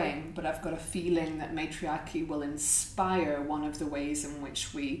we're going, but I've got a feeling that matriarchy will inspire one of the ways in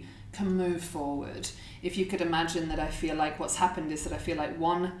which we can move forward. If you could imagine that, I feel like what's happened is that I feel like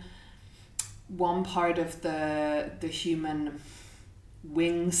one part of the human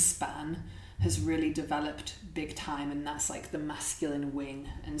wingspan has really developed big time, and that's like the masculine wing,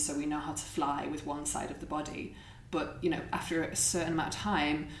 and so we know how to fly with one side of the body. But you know, after a certain amount of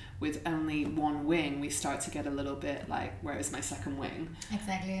time with only one wing, we start to get a little bit like, where is my second wing?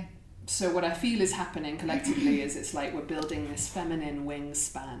 Exactly. So what I feel is happening collectively is it's like we're building this feminine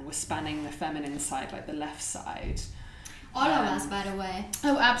wingspan. We're spanning the feminine side, like the left side. All of us, by the way.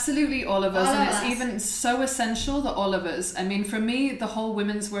 Oh, absolutely, all of us. All and of it's us. even so essential that all of us, I mean, for me, the whole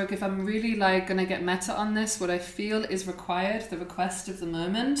women's work, if I'm really like going to get meta on this, what I feel is required, the request of the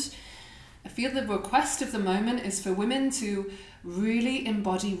moment, I feel the request of the moment is for women to really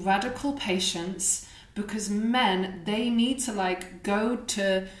embody radical patience, because men, they need to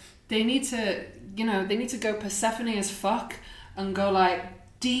go Persephone as fuck and go like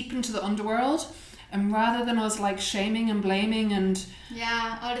deep into the underworld. And rather than us like shaming and blaming and...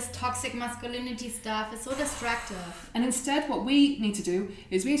 Yeah, all this toxic masculinity stuff is so destructive. And instead what we need to do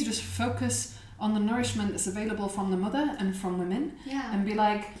is we need to just focus on the nourishment that's available from the mother and from women. Yeah. And be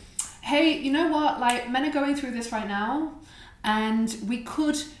like, hey, you know what? Like, men are going through this right now, and we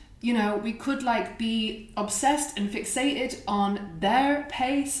could like be obsessed and fixated on their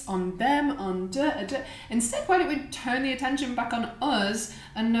pace, on them, on Instead, why don't we turn the attention back on us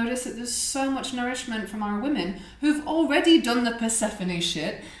and notice that there's so much nourishment from our women who've already done the Persephone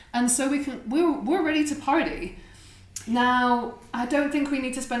shit, and so we're ready to party. Now, I don't think we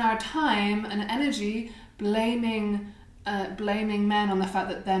need to spend our time and energy blaming men on the fact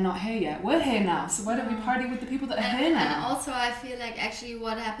that they're not here yet. We're here now, so why don't we party with the people that are here now? And also I feel like actually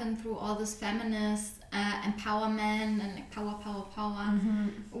what happened through all this feminist empowerment and like power,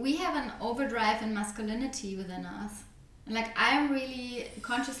 we have an overdrive in masculinity within us. Like, I'm really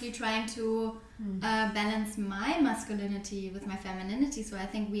consciously trying to balance my masculinity with my femininity, so I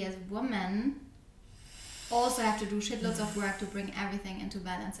think we as women also have to do shitloads of work to bring everything into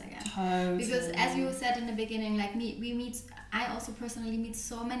balance again. Totally. Because as you said in the beginning, like I also personally meet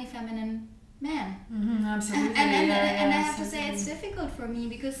so many feminine men. Absolutely. And I have to say it's difficult for me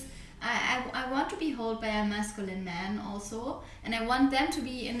because I want to be held by a masculine man also, and I want them to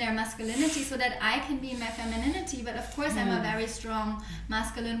be in their masculinity so that I can be in my femininity. But of course I'm a very strong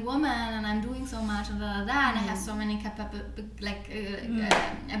masculine woman and I'm doing so much and and I have so many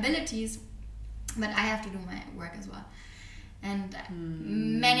abilities. But I have to do my work as well. And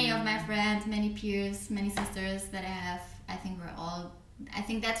many of my friends, many peers, many sisters that I have, I think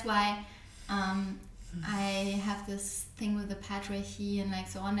that's why I have this thing with the patriarchy and like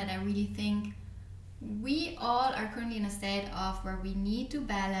so on, that I really think we all are currently in a state of where we need to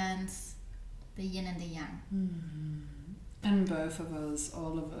balance the yin and the yang. And both of us,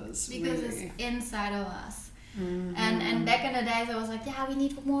 all of us. Because really. It's inside of us. And back in the days I was like, yeah, we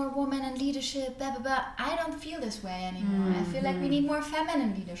need more women in leadership, blah blah blah. I don't feel this way anymore. I feel like we need more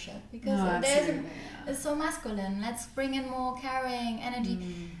feminine leadership because it's so masculine. Let's bring in more caring energy.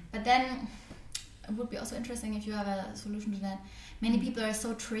 But then it would be also interesting if you have a solution to that. Many people are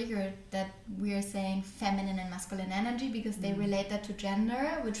so triggered that we are saying feminine and masculine energy because they relate that to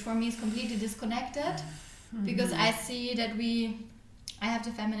gender, which for me is completely disconnected. Because I see that I have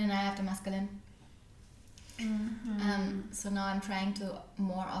the feminine, I have the masculine. So now I'm trying to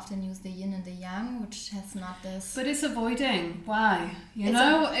more often use the yin and the yang, which has not this. But it's avoiding. Why?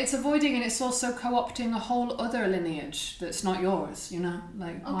 It's avoiding, and it's also co-opting a whole other lineage that's not yours.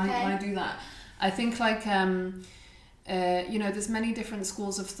 Like why do that? I think like there's many different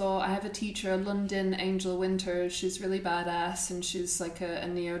schools of thought. I have a teacher, London Angel Winter. She's really badass, and she's like a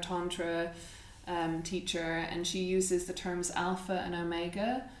neo tantra teacher, and she uses the terms alpha and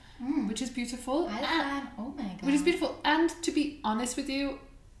omega. Which is beautiful. Alpha and omega. Which is beautiful. And to be honest with you,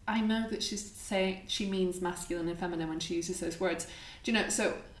 I know that she's saying she means masculine and feminine when she uses those words.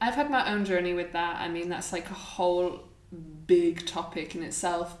 So I've had my own journey with that. I mean, that's like a whole big topic in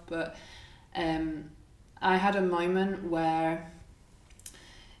itself. But I had a moment where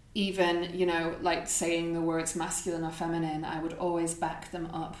even, like saying the words masculine or feminine, I would always back them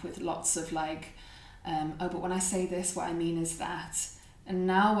up with lots of like, but when I say this, what I mean is that. And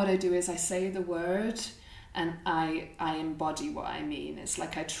now what I do is I say the word and I embody what I mean. It's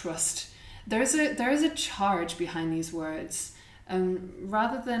like I trust. There is a charge behind these words.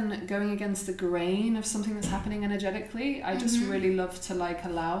 Rather than going against the grain of something that's happening energetically, I just really love to like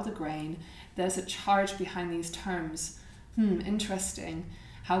allow the grain. There's a charge behind these terms. Interesting.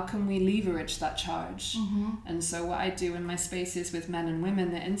 How can we leverage that charge? And so what I do in my spaces with men and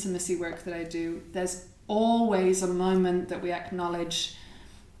women, the intimacy work that I do, there's always a moment that we acknowledge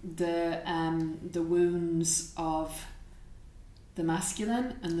the wounds of the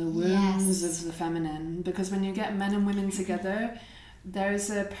masculine and the wounds of the feminine, because when you get men and women together, there's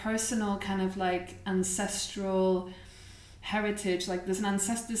a personal kind of like ancestral heritage, like there's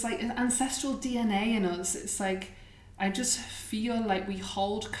like an ancestral DNA in us. It's like I just feel like we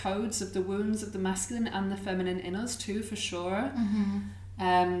hold codes of the wounds of the masculine and the feminine in us too, for sure.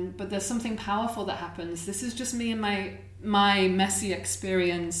 But there's something powerful that happens. This is just me and my messy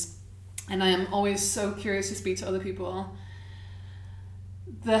experience, and I am always so curious to speak to other people.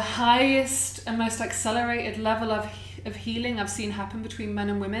 The highest and most accelerated level of healing I've seen happen between men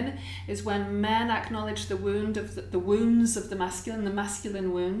and women is when men acknowledge the wounds of the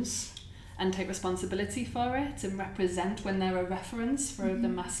masculine wounds, and take responsibility for it and represent when they're a reference for the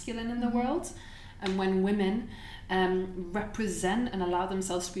masculine in the world, and when women represent and allow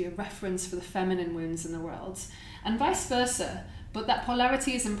themselves to be a reference for the feminine wounds in the world, and vice versa. But that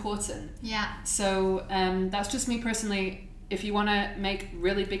polarity is important. So that's just me personally. If you want to make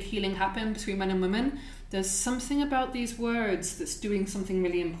really big healing happen between men and women, there's something about these words that's doing something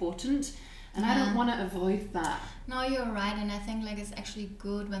really important, and I don't want to avoid that. No, you're right, and I think like it's actually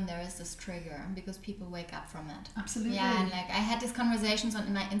good when there is this trigger, because people wake up from it. Absolutely. Yeah, and like I had these conversations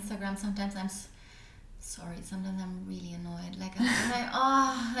on my Instagram. Sometimes sometimes I'm really annoyed. Like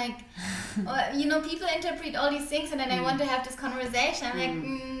I'm like, people interpret all these things, and then I want to have this conversation. I'm like,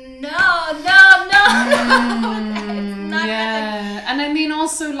 no. Yeah, and I mean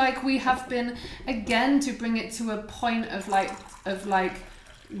also like we have been, again, to bring it to a point of like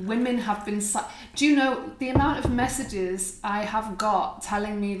women have been. Do you know the amount of messages I have got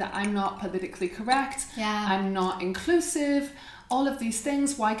telling me that I'm not politically correct? I'm not inclusive. All of these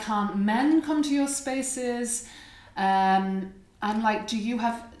things. Why can't men come to your spaces? I'm like,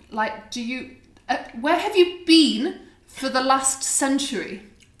 where have you been for the last century?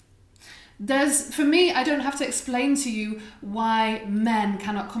 For me, I don't have to explain to you why men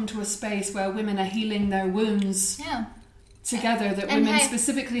cannot come to a space where women are healing their wounds together, that women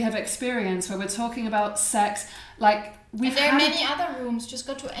specifically have experienced, where we're talking about sex. Like, there are many other rooms. Just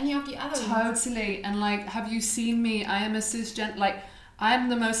go to any of the other rooms. Totally. And like, have you seen me? I am a cisgender. Like, I'm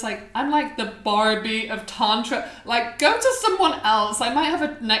the most I'm like the Barbie of Tantra. Like, go to someone else. I might have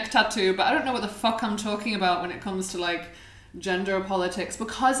a neck tattoo, but I don't know what the fuck I'm talking about when it comes to like gender politics,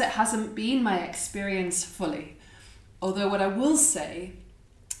 because it hasn't been my experience fully. Although what I will say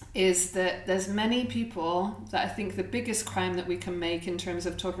is that there's many people that I think the biggest crime that we can make in terms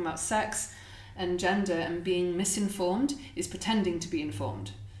of talking about sex and gender and being misinformed is pretending to be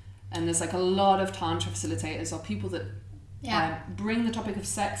informed. And there's like a lot of Tantra facilitators or people that bring the topic of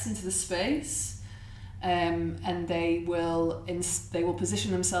sex into the space, and they will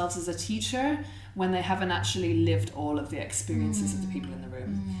position themselves as a teacher when they haven't actually lived all of the experiences of the people in the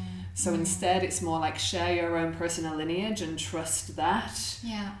room. So instead it's more like share your own personal lineage and trust that,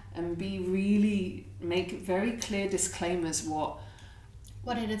 and make very clear disclaimers what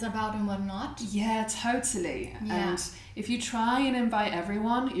it is about and what not. Yeah, totally. And if you try and invite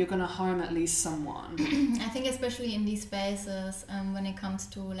everyone, you're going to harm at least someone. I think especially in these spaces, when it comes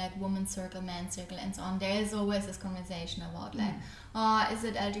to like women's circle, men's circle and so on, there is always this conversation about like, is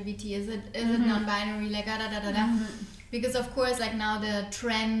it LGBT, is it non-binary, like da da da da da. because of course, like now the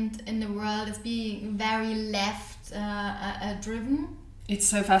trend in the world is being very left driven. It's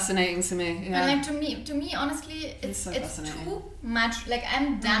so fascinating to me. Yeah. And like to me, honestly, it's too much. Like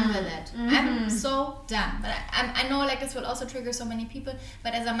I'm done with it. I'm so done. But I know like this will also trigger so many people.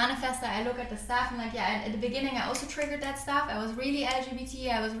 But as a manifester, I look at the stuff and like, yeah, at the beginning I also triggered that stuff. I was really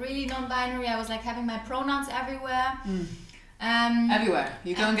LGBT. I was really non-binary. I was like having my pronouns everywhere. Everywhere.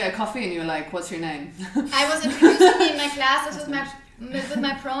 You go and get a coffee and you're like, what's your name? I was introducing me in my classes with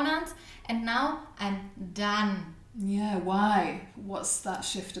my pronouns, and now I'm done. Yeah, why? What's that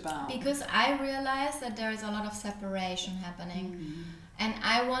shift about? Because I realized that there is a lot of separation happening. And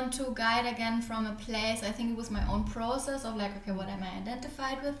I want to guide again from a place, I think it was my own process of like, okay, what am I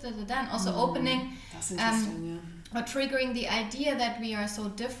identified with? And also opening That's interesting, or triggering the idea that we are so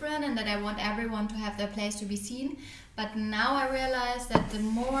different and that I want everyone to have their place to be seen. But now I realize that the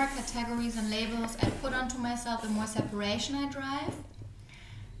more categories and labels I put onto myself, the more separation I drive.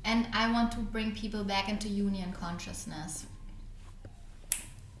 And I want to bring people back into union consciousness.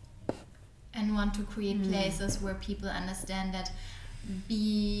 And want to create places where people understand that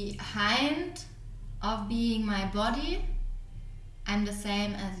behind of being my body, I'm the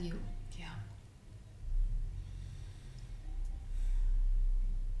same as you. Yeah.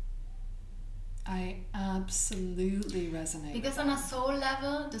 I absolutely resonate. Because on a soul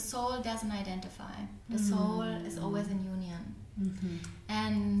level, the soul doesn't identify. The soul is always in union.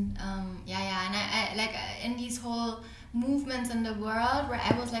 And and I like in these whole movements in the world where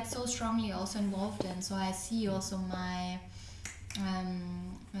I was like so strongly also involved in, so I see also my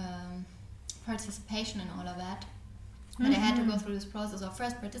participation in all of that. But I had to go through this process of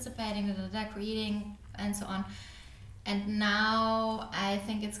first participating, creating, and so on. And now I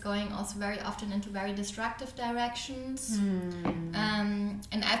think it's going also very often into very destructive directions.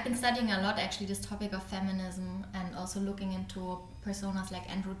 And I've been studying a lot actually this topic of feminism, and also looking into personas like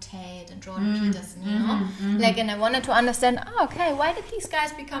Andrew Tate and Jordan Peterson, you know? Like, and I wanted to understand, okay, why did these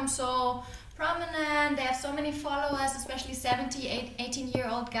guys become so prominent? They have so many followers, especially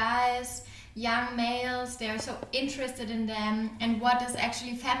 18-year-old guys, young males. They're so interested in them, and what is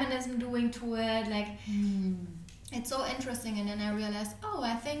actually feminism doing to it? Like, it's so interesting. And then I realized,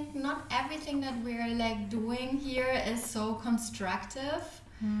 I think not everything that we're like doing here is so constructive.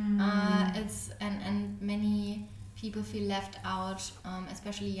 It's and many people feel left out,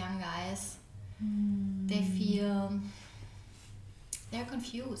 especially young guys. They feel they're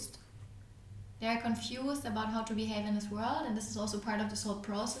confused. They're confused about how to behave in this world, and this is also part of this whole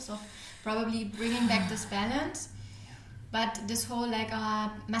process of probably bringing back this balance. But this whole like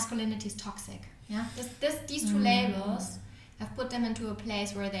masculinity is toxic. Yeah, these two labels have put them into a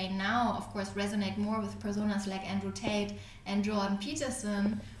place where they now, of course, resonate more with personas like Andrew Tate and Jordan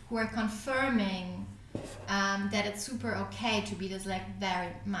Peterson, who are confirming that it's super okay to be this like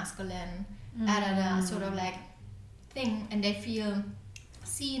very masculine, sort of like thing, and they feel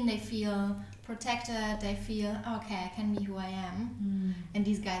seen, they feel protected, they feel okay, I can be who I am, and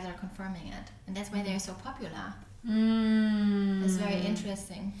these guys are confirming it, and that's why they're so popular. It's very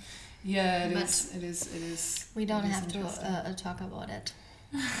interesting. Yeah, it is. We don't have to talk about it.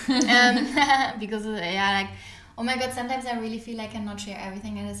 Because, like, oh my god, sometimes I really feel I cannot share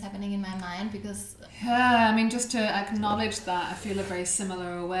everything that is happening in my mind, because... Yeah, I mean, just to acknowledge that, I feel a very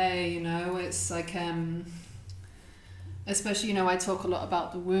similar way, you know, it's like, especially, you know, I talk a lot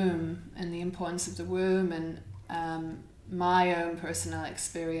about the womb and the importance of the womb, and my own personal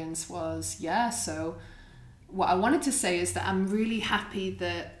experience was, so... What I wanted to say is that I'm really happy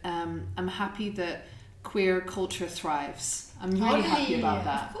that queer culture thrives. I'm really happy about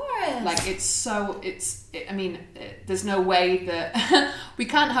that. Of course. Like there's no way that we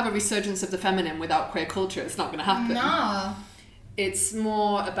can't have a resurgence of the feminine without queer culture. It's not going to happen. No. It's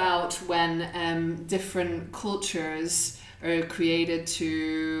more about when different cultures are created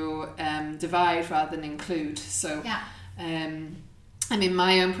to divide rather than include. So,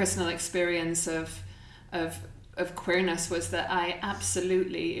 my own personal experience of queerness was that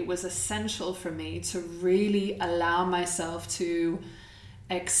it was essential for me to really allow myself to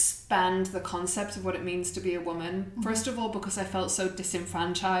expand the concept of what it means to be a woman. First of all, because I felt so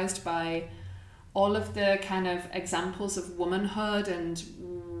disenfranchised by all of the kind of examples of womanhood and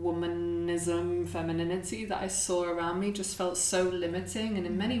womanism, femininity that I saw around me just felt so limiting, and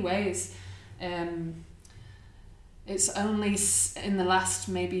in many ways it's only in the last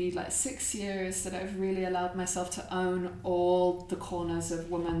maybe like 6 years that I've really allowed myself to own all the corners of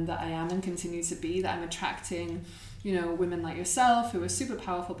woman that I am and continue to be, that I'm attracting, you know, women like yourself who are super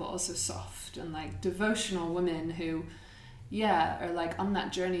powerful but also soft, and like devotional women who, are like on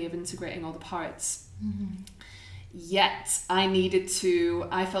that journey of integrating all the parts. Yet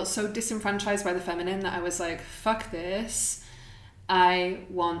I felt so disenfranchised by the feminine that I was like, fuck this. I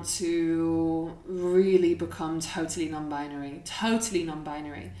want to really become totally non-binary.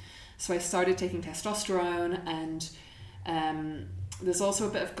 So I started taking testosterone, and there's also a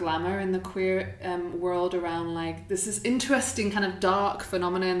bit of glamour in the queer world around like, this is interesting kind of dark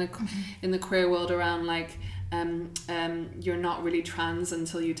phenomena in the queer world around like, you're not really trans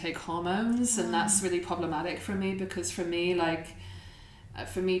until you take hormones, and that's really problematic for me, because for me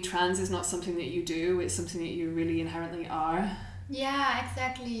trans is not something that you do, it's something that you really inherently are. Yeah,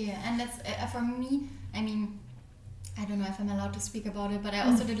 exactly. And that's for me, I mean, I don't know if I'm allowed to speak about it, but I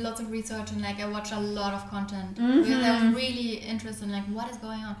also did lots of research, and like I watched a lot of content because I was really interested in like what is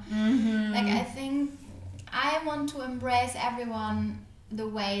going on. Like I think I want to embrace everyone the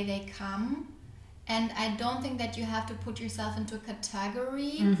way they come. And I don't think that you have to put yourself into a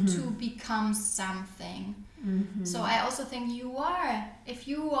category to become something. So I also think if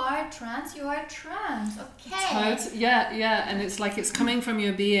you are trans, you are trans. Okay. Yeah. And it's like, it's coming from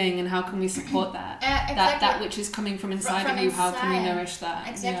your being, and how can we support that? Exactly. That which is coming from inside of you, how can we nourish that?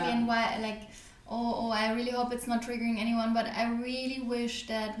 Exactly. And why, like, I really hope it's not triggering anyone, but I really wish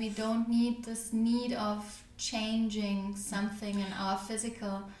that we don't need this need of changing something in our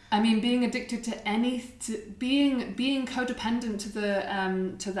physical. I mean, being addicted to being codependent to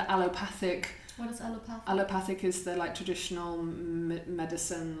the allopathic. What is allopathic? Allopathic is the like traditional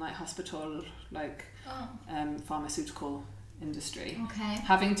medicine, like hospital, like pharmaceutical industry. Okay.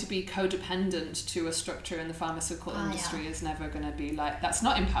 Having to be codependent to a structure in the pharmaceutical industry is never going to be like, that's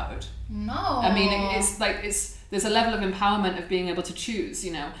not empowered. No. I mean, there's a level of empowerment of being able to choose,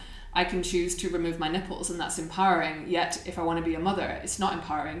 you know. I can choose to remove my nipples, and that's empowering. Yet, if I want to be a mother, it's not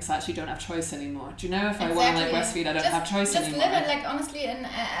empowering, so I actually don't have choice anymore. Do you know? If I want to like breastfeed, I don't have choice anymore. Just live it, like, honestly, and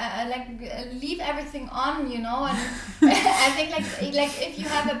leave everything on, you know. And I think like if you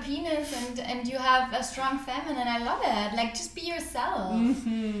have a penis and you have a strong feminine, I love it. Like, just be yourself.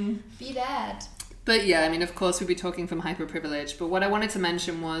 Be that. But yeah, I mean, of course, we'd be talking from hyperprivilege. But what I wanted to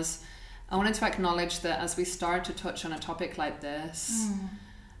mention was, I wanted to acknowledge that as we start to touch on a topic like this.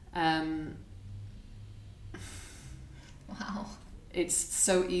 Wow. It's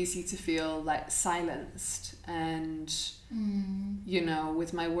so easy to feel like silenced, and you know,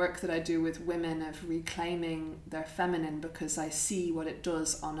 with my work that I do with women of reclaiming their feminine, because I see what it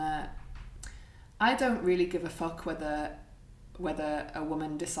does on I don't really give a fuck whether a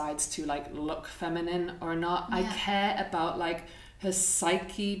woman decides to like look feminine or not. I care about like her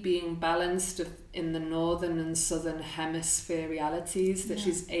psyche being balanced in the northern and southern hemisphere realities, that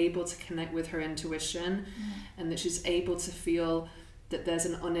she's able to connect with her intuition, and that she's able to feel that there's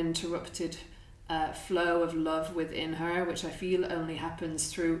an uninterrupted flow of love within her, which I feel only happens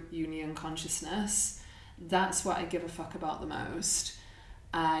through union consciousness. That's what I give a fuck about the most.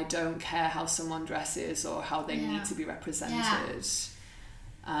 I don't care how someone dresses or how they need to be represented.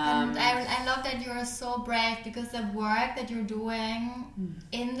 And I love that you're so brave, because the work that you're doing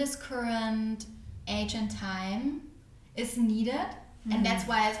in this current age and time is needed, and that's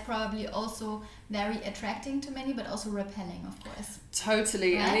why it's probably also very attracting to many, but also repelling, of course.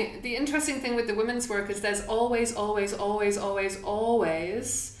 Totally. Right? And the interesting thing with the women's work is there's always,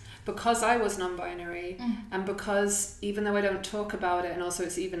 because I was non-binary, and because even though I don't talk about it, and also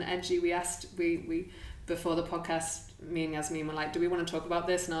it's even edgy, we before the podcast, me and Yasmin were like, do we want to talk about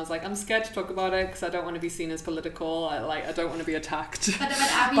this? And I was like, I'm scared to talk about it because I don't want to be seen as political. I don't want to be attacked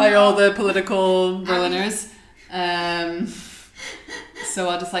by all the political villainers. So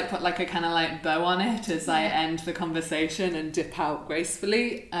I'll just like put like a kind of like bow on it as I end the conversation and dip out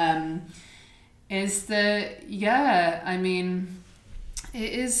gracefully. I mean,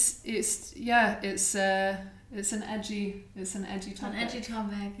 it's an edgy topic. An edgy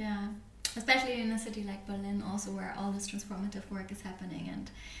topic, yeah. Especially in a city like Berlin, also, where all this transformative work is happening,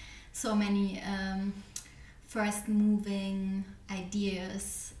 and so many first moving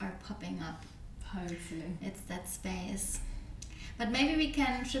ideas are popping up. Hopefully. It's that space. But maybe we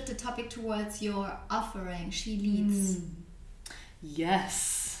can shift the topic towards your offering, She Leads.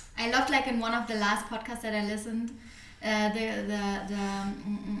 Yes. I loved, like, in one of the last podcasts that I listened, the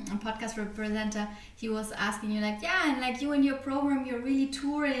podcast representative, he was asking you, like, and like you and your program, you're really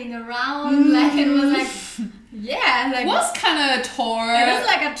touring around, like, it was like, like, what's kind of a tour? It is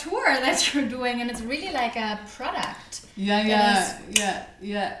like a tour that you're doing, and it's really like a product.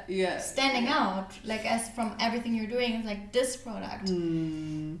 Standing out, like, as from everything you're doing, it's like this product.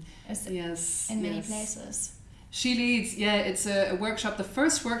 Yes. In many places. She Leads, it's a workshop. The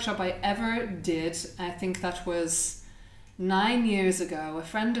first workshop I ever did, I think that was 9 years ago, a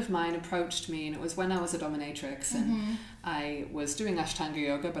friend of mine approached me, and it was when I was a dominatrix, and I was doing Ashtanga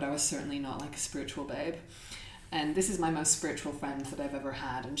yoga, but I was certainly not like a spiritual babe. And this is my most spiritual friend that I've ever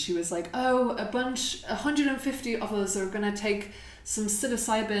had. And she was like, oh, 150 of us are going to take some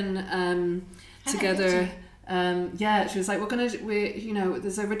psilocybin together. She was like,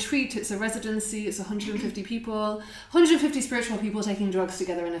 there's a retreat, it's a residency, it's 150 people, 150 spiritual people taking drugs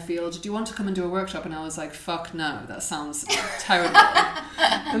together in a field. Do you want to come and do a workshop? And I was like, fuck no, that sounds terrible.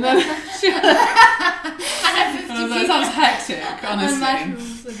 And then that sounds hectic,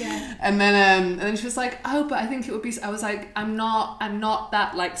 honestly. And then she was like, oh, but I think it would be, I was like, I'm not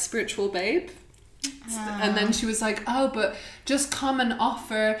that like spiritual babe. And then she was like, oh, but just come and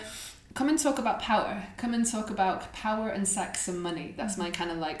talk about power. Come and talk about power and sex and money. That's my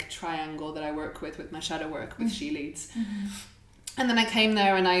kind of like triangle that I work with my shadow work with She Leads. And then I came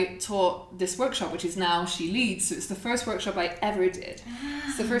there and I taught this workshop, which is now She Leads. So it's the first workshop I ever did.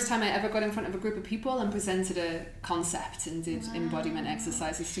 It's the first time I ever got in front of a group of people and presented a concept and did embodiment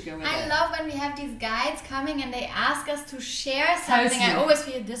exercises to go with it. I love when we have these guides coming and they ask us to share something. I always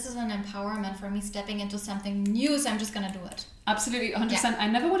feel this is an empowerment for me, stepping into something new, so I'm just going to do it. Absolutely, 100%. Yeah. I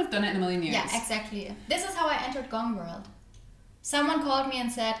never would have done it in a million years. Yeah, exactly. This is how I entered Gong World. Someone called me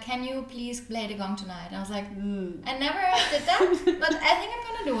and said, can you please play the gong tonight? And I was like, I never did that, but I think I'm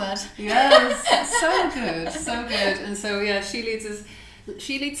going to do it. Yes, so good. And so, yeah, She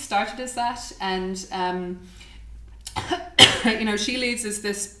Leads started as that. And, She Leads is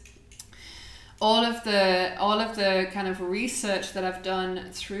this, all of the kind of research that I've done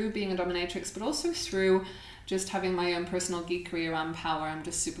through being a dominatrix, but also through just having my own personal geekery around power. I'm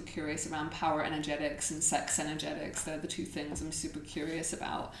just super curious around power energetics and sex energetics. They're the two things I'm super curious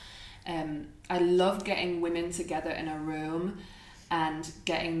about. I love getting women together in a room and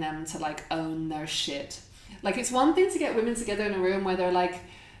getting them to like own their shit. Like, it's one thing to get women together in a room where they're like,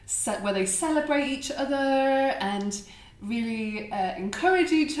 where they celebrate each other and really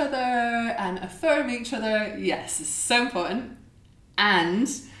encourage each other and affirm each other. Yes, it's so important. And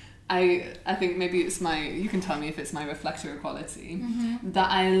I think maybe you can tell me if it's my reflector quality,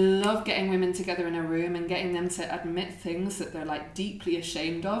 that I love getting women together in a room and getting them to admit things that they're like deeply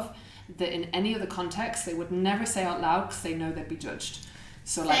ashamed of, that in any other context they would never say out loud because they know they'd be judged.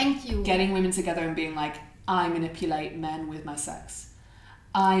 So like getting women together and being like, I manipulate men with my sex.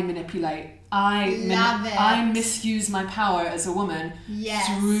 I misuse my power as a woman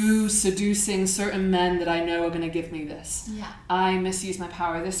through seducing certain men that I know are going to give me this. Yeah. I misuse my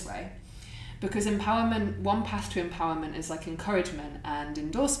power this way. Because empowerment, one path to empowerment is like encouragement and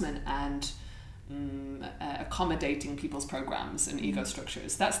endorsement and accommodating people's programs and ego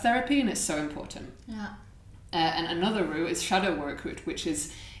structures. That's therapy, and it's so important. Yeah. And another route is shadow work, which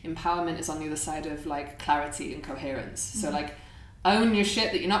is empowerment is on the other side of like clarity and coherence. So like, own your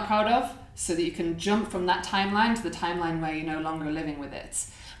shit that you're not proud of so that you can jump from that timeline to the timeline where you're no longer living with it.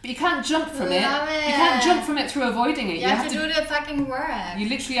 But you can't jump from it. You can't jump from it through avoiding it. You have to do the fucking work. You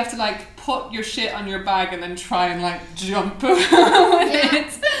literally have to like put your shit on your bag and then try and like jump with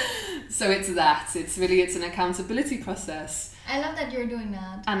it. So it's an accountability process. I love that you're doing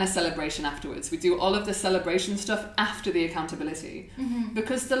that. And a celebration afterwards. We do all of the celebration stuff after the accountability.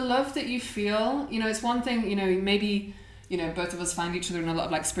 Because the love that you feel, it's one thing, maybe... both of us find each other in a lot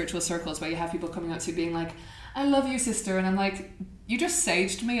of like spiritual circles where you have people coming up to you being like, I love you, sister. And I'm like, you just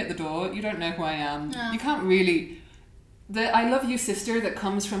saged me at the door. You don't know who I am. No. You can't really... The I love you, sister that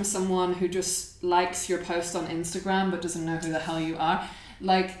comes from someone who just likes your post on Instagram but doesn't know who the hell you are.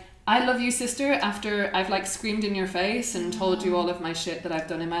 Like, I love you, sister, after I've like screamed in your face and told you all of my shit that I've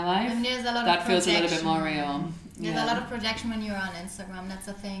done in my life. And there's a lot that feels a little bit more real. There's a lot of projection when you're on Instagram. That's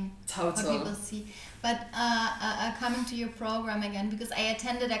a thing. Total. What people see. But coming to your program again, because I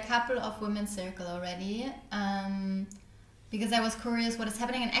attended a couple of women's circle already, because I was curious what is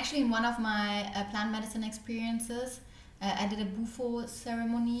happening. And actually in one of my plant medicine experiences, I did a bufo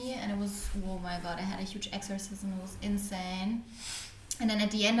ceremony, and it was, oh my God, I had a huge exorcism. It was insane. And then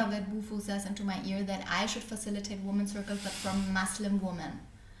at the end of it, bufo says into my ear that I should facilitate women's circles, but from Muslim women.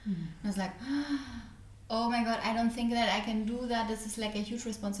 And I was like, oh my God, I don't think that I can do that. This is like a huge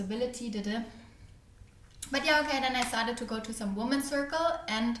responsibility. But yeah, okay, then I started to go to some women's circle,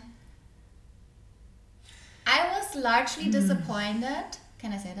 and I was largely disappointed.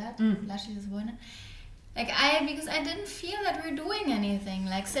 Can I say that? Largely disappointed. Because I didn't feel that we're doing anything.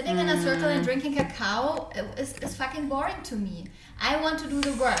 Like sitting in a circle and drinking cacao is fucking boring to me. I want to do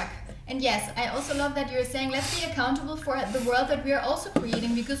the work. And yes, I also love that you're saying let's be accountable for the world that we are also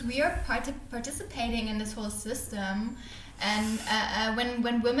creating, because we are participating in this whole system. And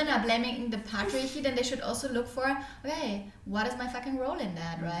when women are blaming the patriarchy, then they should also look for, okay, what is my fucking role in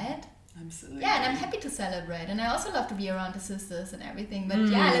that, right? Absolutely. Yeah, and I'm happy to celebrate. And I also love to be around the sisters and everything. But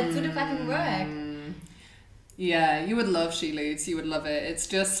yeah, let's do the fucking work. Yeah, you would love She Leads. You would love it.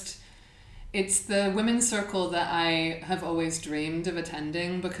 It's the women's circle that I have always dreamed of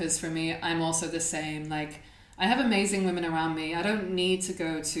attending, because for me, I'm also the same. Like, I have amazing women around me. I don't need to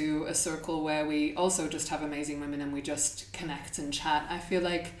go to a circle where we also just have amazing women and we just connect and chat. I feel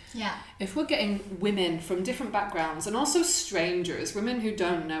like if we're getting women from different backgrounds and also strangers, women who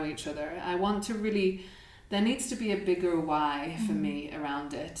don't know each other, I want to really... There needs to be a bigger why for me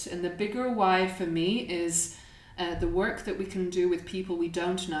around it. And the bigger why for me is the work that we can do with people we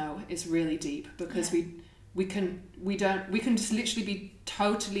don't know is really deep, because we can just literally be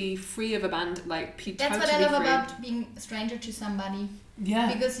totally free of That's totally what I love free. about being a stranger to somebody.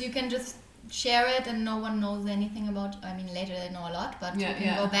 Yeah. Because you can just share it and no one knows anything about... I mean, later they know a lot, but you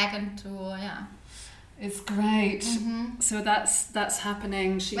can go back into... It's great. So that's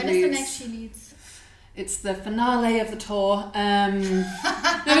happening. When is the next She Leads? It's the finale of the tour. No,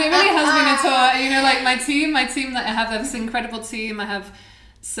 it really has been a tour. You know, like my team that I have this incredible team. I have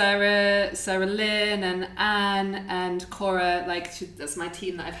Sarah Lynn and Anne and Cora. That's my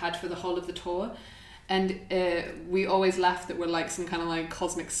team that I've had for the whole of the tour. And we always laugh that we're like some kind of like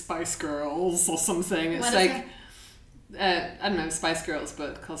cosmic Spice Girls or something. It's like, I don't know, Spice Girls,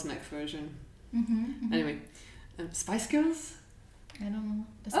 but cosmic version. Anyway, Spice Girls? I don't know.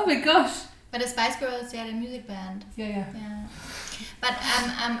 Oh my gosh. But the Spice Girls, the music band. Yeah. But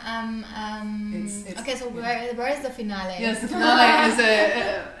okay, so where is the finale? Yes, the finale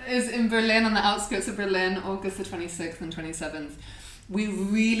is in Berlin, on the outskirts of Berlin, August the 26th and 27th. We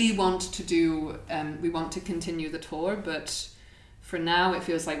really want to do, we want to continue the tour, but for now it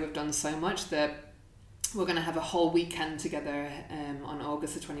feels like we've done so much that we're going to have a whole weekend together on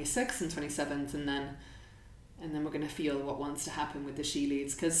August the 26th and 27th, and then we're going to feel what wants to happen with the She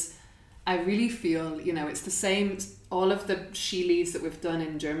Leads, because I really feel, it's the same, all of the She Leads that we've done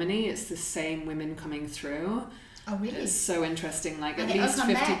in Germany, it's the same women coming through. Oh, really? It's so interesting, at least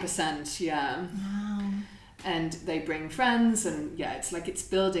 50%, yeah. Wow. And they bring friends, and it's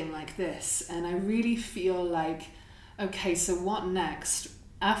building like this. And I really feel like, okay, so what next?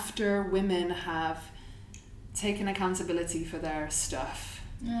 After women have taken accountability for their stuff,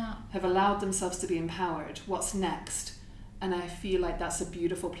 have allowed themselves to be empowered, what's next? And I feel like that's a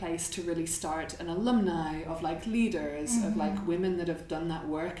beautiful place to really start an alumni of leaders, of women that have done that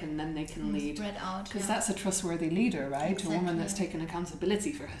work, and then they can lead. Spread out. Because that's a trustworthy leader, right? Exactly. A woman that's taken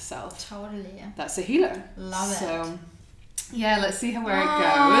accountability for herself. Totally. That's a healer. Love it. So, let's see where it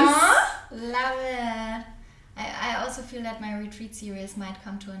goes. Love it. I also feel that my retreat series might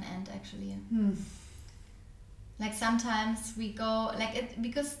come to an end, actually. Sometimes we go,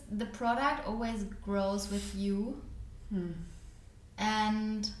 because the product always grows with you.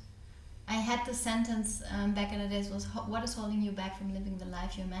 And I had the sentence back in the days was, what is holding you back from living the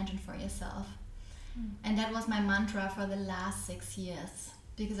life you imagined for yourself? And that was my mantra for the last 6 years,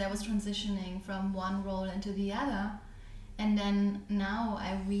 because I was transitioning from one role into the other. And then now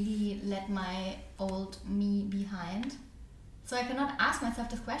I really let my old me behind. So I cannot ask myself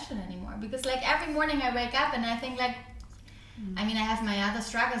this question anymore, because every morning I wake up and I think I mean, I have my other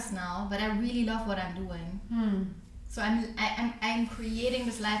struggles now, but I really love what I'm doing. So I'm creating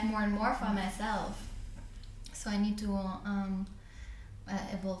this life more and more for myself. So I need to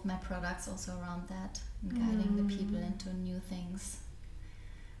evolve my products also around that, and guiding the people into new things.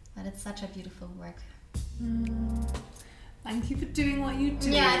 But it's such a beautiful work. Thank you for doing what you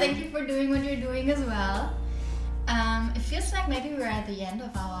do. Yeah, thank you for doing what you're doing as well. It feels like maybe we're at the end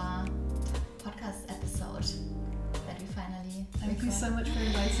of our podcast episode. Thank you so much for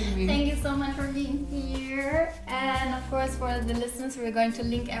inviting me. Thank you so much for being here. And of course, for the listeners, we're going to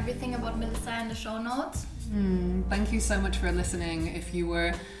link everything about Melissa in the show notes. Thank you so much for listening. If you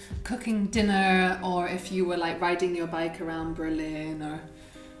were cooking dinner, or if you were riding your bike around Berlin, or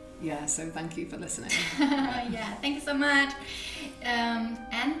so thank you for listening. Thank you so much.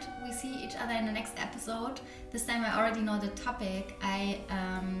 And we see each other in the next episode. This time I already know the topic. I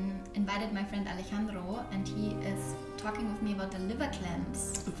invited my friend Alejandro, and he is talking with me about the liver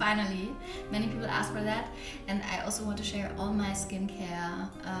cleanse. finally. Many people ask for that. And I also want to share all my skincare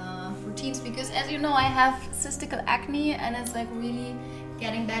routines because, as you know, I have cystical acne and it's like really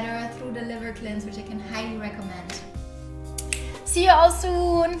getting better through the liver cleanse, which I can highly recommend. See you all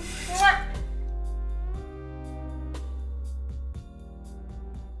soon!